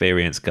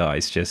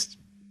guys. Just,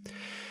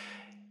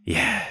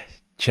 yeah.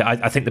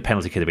 I think the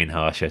penalty could have been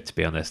harsher, to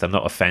be honest. I'm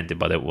not offended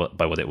by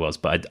what it was,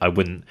 but I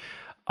wouldn't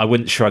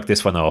shrug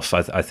this one off.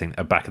 I think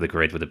a back of the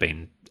grid would have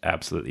been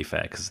absolutely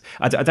fair, because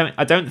I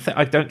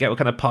don't get what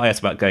kind of pious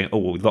about going, oh,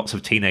 lots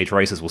of teenage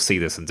racers will see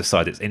this and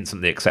decide it's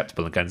instantly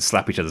acceptable and go and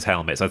slap each other's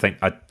helmets. I think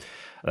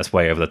that's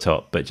way over the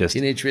top. But just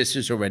teenage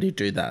racers already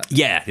do that.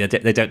 Yeah,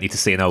 they don't need to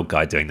see an old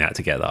guy doing that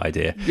to get that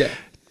idea. Yeah,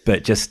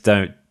 but just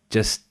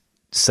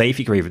save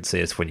your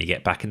grievances when you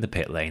get back in the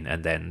pit lane,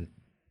 and then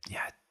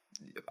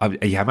I'm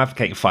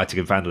advocating fighting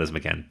and vandalism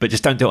again, but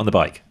just don't do it on the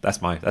bike. That's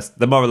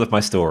the moral of my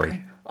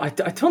story. I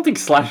don't think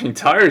slashing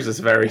tires is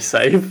very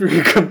safe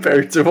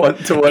compared to what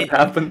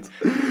happened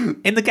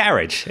in the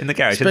garage.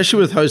 Especially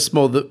with how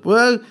small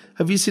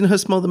have you seen how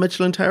small the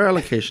Michelin tire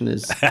allocation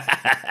is?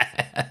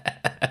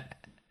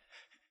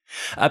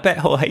 I bet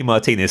Jorge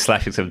Martin is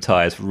slashing some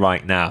tires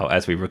right now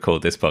as we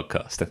record this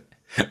podcast.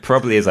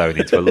 Probably his own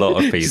into a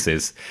lot of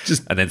pieces,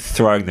 and then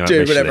throwing them at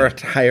Michelin.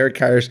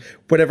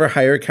 Whatever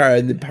hire car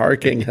in the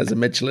parking has a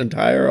Michelin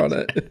tire on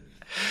it.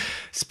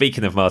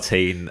 Speaking of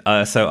Martin,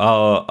 so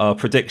our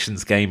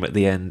predictions game at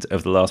the end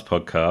of the last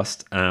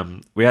podcast,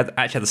 we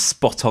actually had a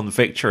spot-on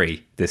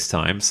victory this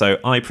time. So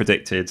I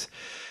predicted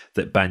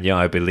that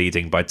Bagnaia would be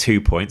leading by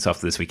 2 points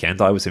after this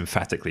weekend. I was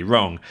emphatically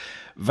wrong.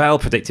 Val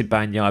predicted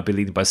Bagnaia would be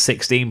leading by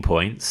 16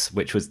 points,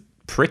 which was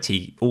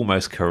pretty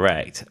almost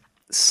correct.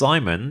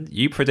 Simon,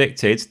 you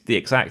predicted the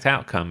exact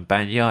outcome,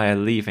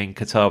 Bagnaia leaving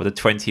Qatar with a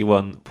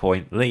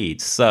 21-point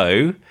lead.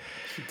 So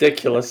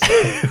ridiculous.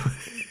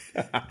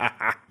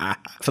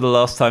 For the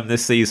last time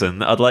this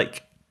season, I'd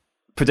like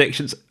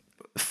predictions.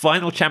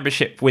 Final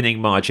championship winning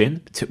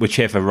margin to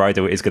whichever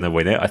rider is going to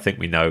win it. I think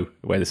we know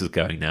where this is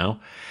going now.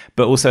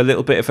 But also a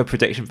little bit of a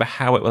prediction for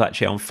how it will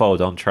actually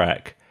unfold on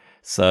track.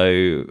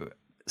 So,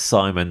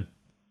 Simon,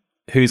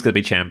 who's going to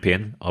be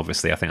champion?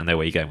 Obviously, I think I know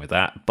where you're going with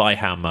that. By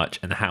how much,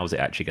 and how is it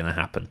actually going to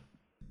happen?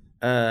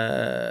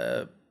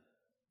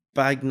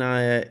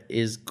 Bagnaia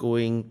is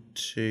going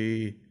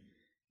to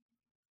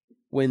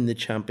win the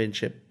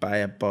championship by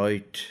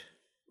about,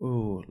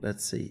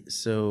 let's see.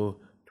 So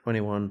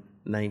 21,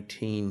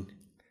 19.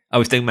 I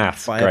was doing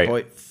maths. Great.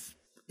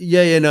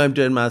 I'm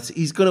doing maths.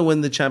 He's going to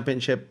win the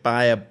championship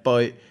by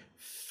about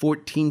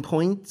 14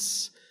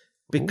 points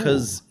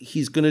because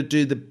he's going to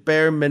do the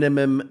bare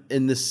minimum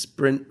in the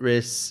sprint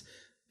race.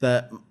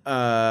 That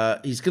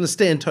he's going to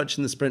stay in touch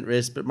in the sprint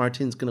race, but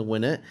Martin's going to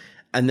win it.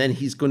 And then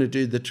he's going to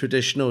do the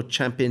traditional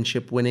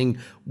championship winning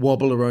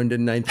wobble around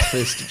in ninth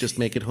place to just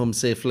make it home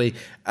safely,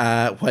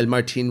 while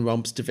Martin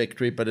romps to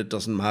victory, but it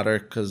doesn't matter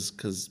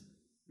because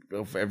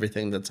of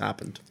everything that's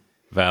happened.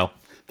 Val?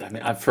 I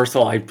mean, first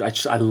of all,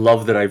 I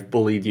love that I've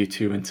bullied you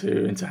two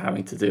into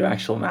having to do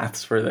actual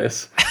maths for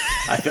this.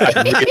 I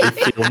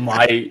really feel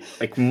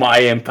my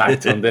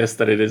impact on this,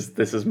 that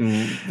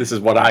this is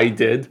what I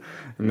did.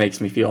 It makes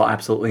me feel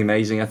absolutely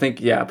amazing. I think,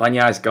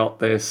 Bagnaia's got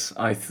this.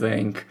 I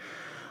think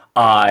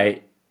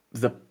I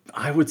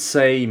would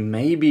say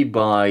maybe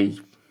by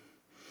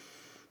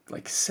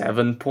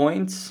 7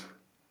 points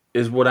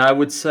is what I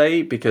would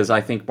say, because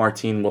I think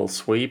Martin will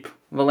sweep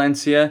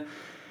Valencia,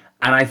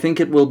 and I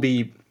think it will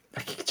be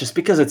just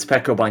because it's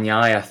Pecco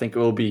Bagnaia. I think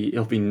it'll be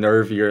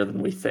nervier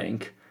than we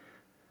think.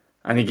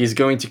 I think he's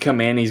going to come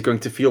in, he's going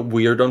to feel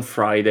weird on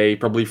Friday,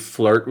 probably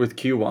flirt with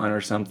Q1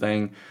 or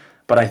something,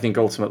 but I think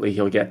ultimately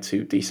he'll get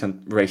 2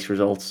 decent race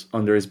results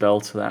under his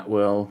belt that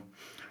will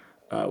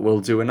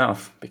do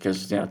enough,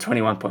 because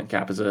 21-point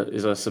gap is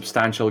a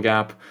substantial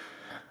gap.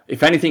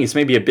 If anything, it's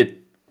maybe a bit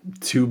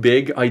too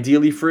big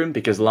ideally for him,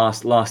 because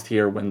last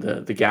year when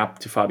the gap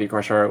to Fabio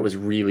Quartararo was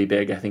really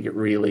big, I think it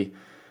really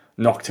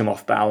knocked him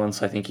off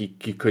balance. I think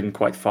he couldn't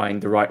quite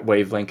find the right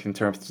wavelength in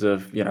terms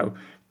of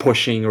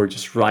pushing or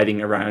just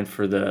riding around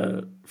for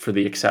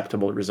the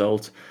acceptable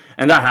result,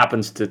 and that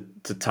happens to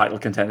title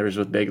contenders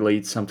with big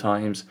leads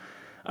sometimes.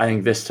 I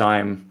think this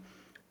time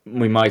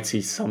we might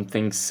see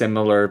something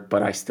similar,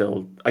 but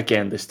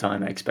this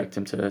time I expect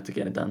him to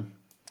get it done.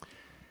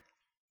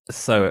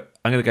 So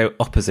I'm going to go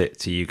opposite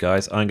to you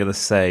guys. I'm going to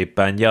say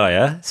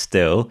Bagnaia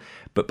still,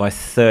 but by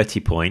 30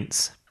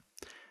 points.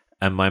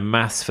 And my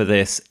maths for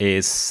this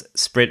is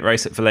sprint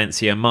race at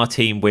Valencia.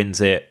 Martin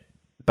wins it.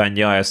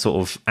 Bagnaia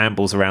sort of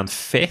ambles around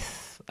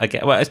 5th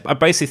again. Well, I'm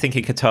basically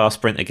thinking Qatar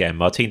sprint again.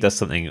 Martin does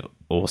something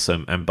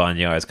awesome, and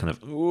Bagnaia is kind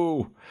of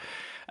ooh.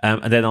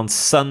 And then on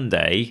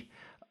Sunday,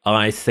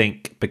 I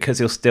think because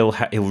he'll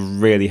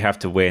really have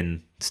to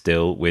win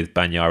still with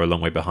Bagnaia a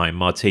long way behind.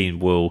 Martin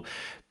will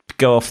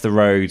go off the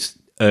road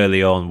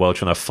early on while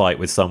trying to fight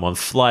with someone,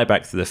 fly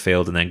back to the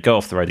field, and then go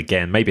off the road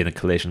again, maybe in a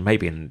collision,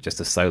 maybe in just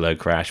a solo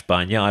crash.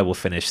 Bagnaia will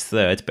finish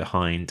third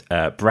behind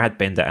Brad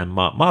Binder and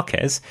Marc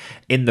Marquez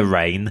in the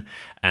rain,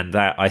 and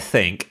that, I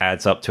think,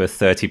 adds up to a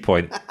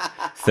 30-point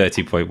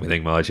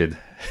winning margin.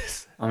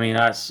 I mean,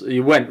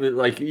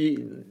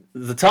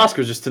 the task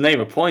was just to name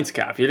a points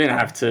cap. You didn't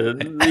have to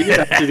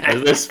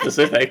get this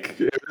specific.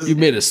 You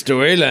made a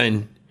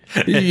storyline.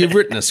 You've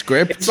written a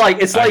script. It's like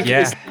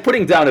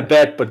putting down a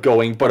bet, but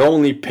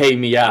only pay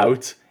me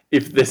out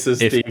if this is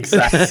the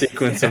exact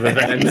sequence of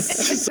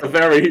events. It's a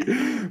very,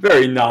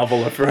 very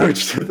novel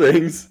approach to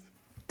things.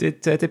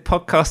 Did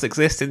podcasts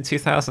exist in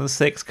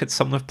 2006? Could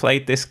someone have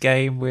played this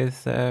game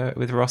with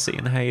Rossi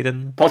and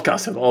Hayden?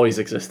 Podcasts have always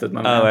existed,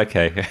 my man. Oh,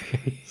 okay.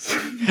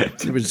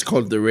 It was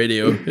called the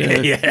radio.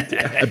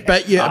 Yeah. I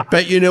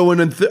bet you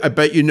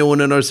no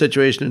one in our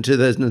situation in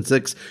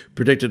 2006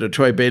 predicted a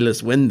Troy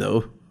Bayliss win,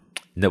 though.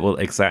 No, well,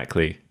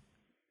 exactly.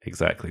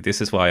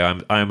 This is why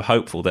I'm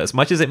hopeful that as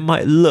much as it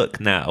might look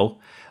now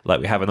like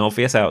we have an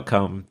obvious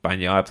outcome,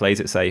 Bagnaia plays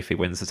it safe, he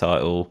wins the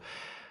title.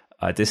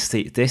 This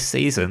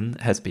season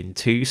has been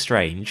too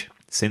strange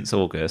since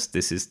August.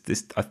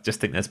 I just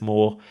think there's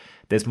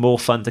more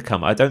fun to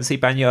come. I don't see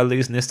Bagnaia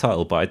losing this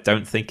title, but I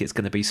don't think it's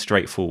going to be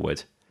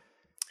straightforward.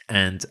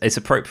 And it's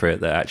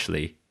appropriate that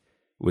actually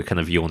we're kind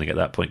of yawning at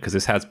that point because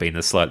this has been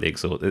a slightly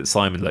exhausted.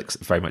 Simon looks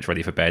very much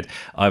ready for bed.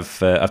 I've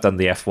done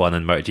the F1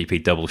 and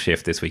MotoGP double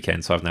shift this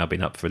weekend, so I've now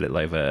been up for a little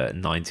over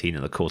 19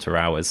 and a quarter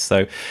hours.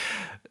 So,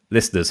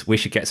 listeners, we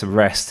should get some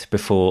rest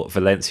before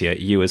Valencia.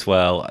 You as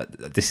well.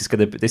 This is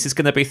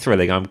gonna be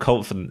thrilling. I'm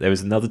confident there is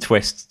another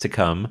twist to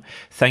come.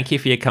 Thank you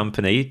for your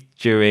company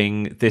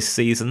during this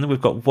season. We've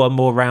got one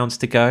more round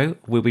to go.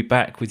 We'll be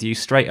back with you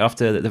straight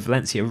after the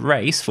Valencia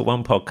race for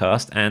one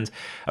podcast, and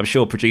I'm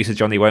sure producer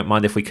Johnny won't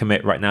mind if we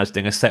commit right now to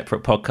doing a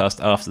separate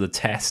podcast after the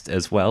test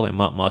as well, when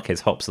Marc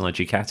Marquez hops on a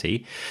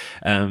Ducati.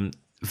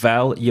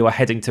 Val, you are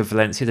heading to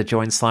Valencia to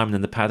join Simon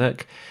in the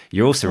paddock.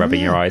 You're also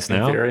rubbing your eyes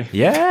now.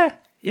 Yeah.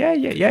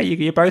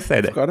 You're both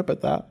there. Forgot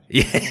about that.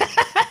 Yeah.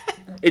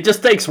 It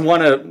just takes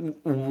one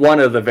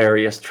of the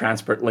various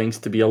transport links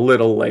to be a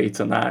little late,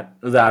 and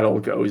that all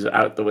goes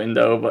out the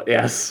window. But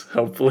yes,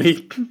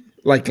 hopefully,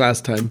 like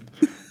last time.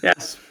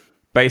 Yes.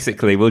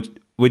 Basically, we'll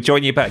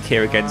join you back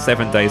here again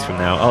 7 days from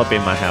now. I'll be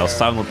in my house,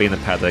 Simon will be in the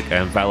paddock,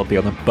 and Val will be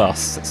on a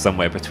bus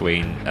somewhere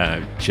between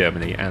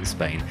Germany and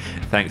Spain.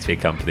 Thanks for your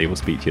company. We'll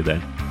speak to you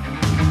then.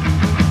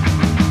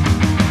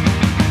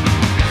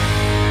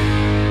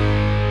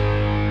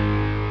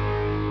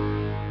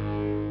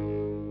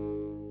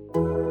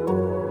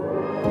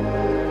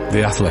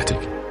 The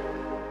Athletic.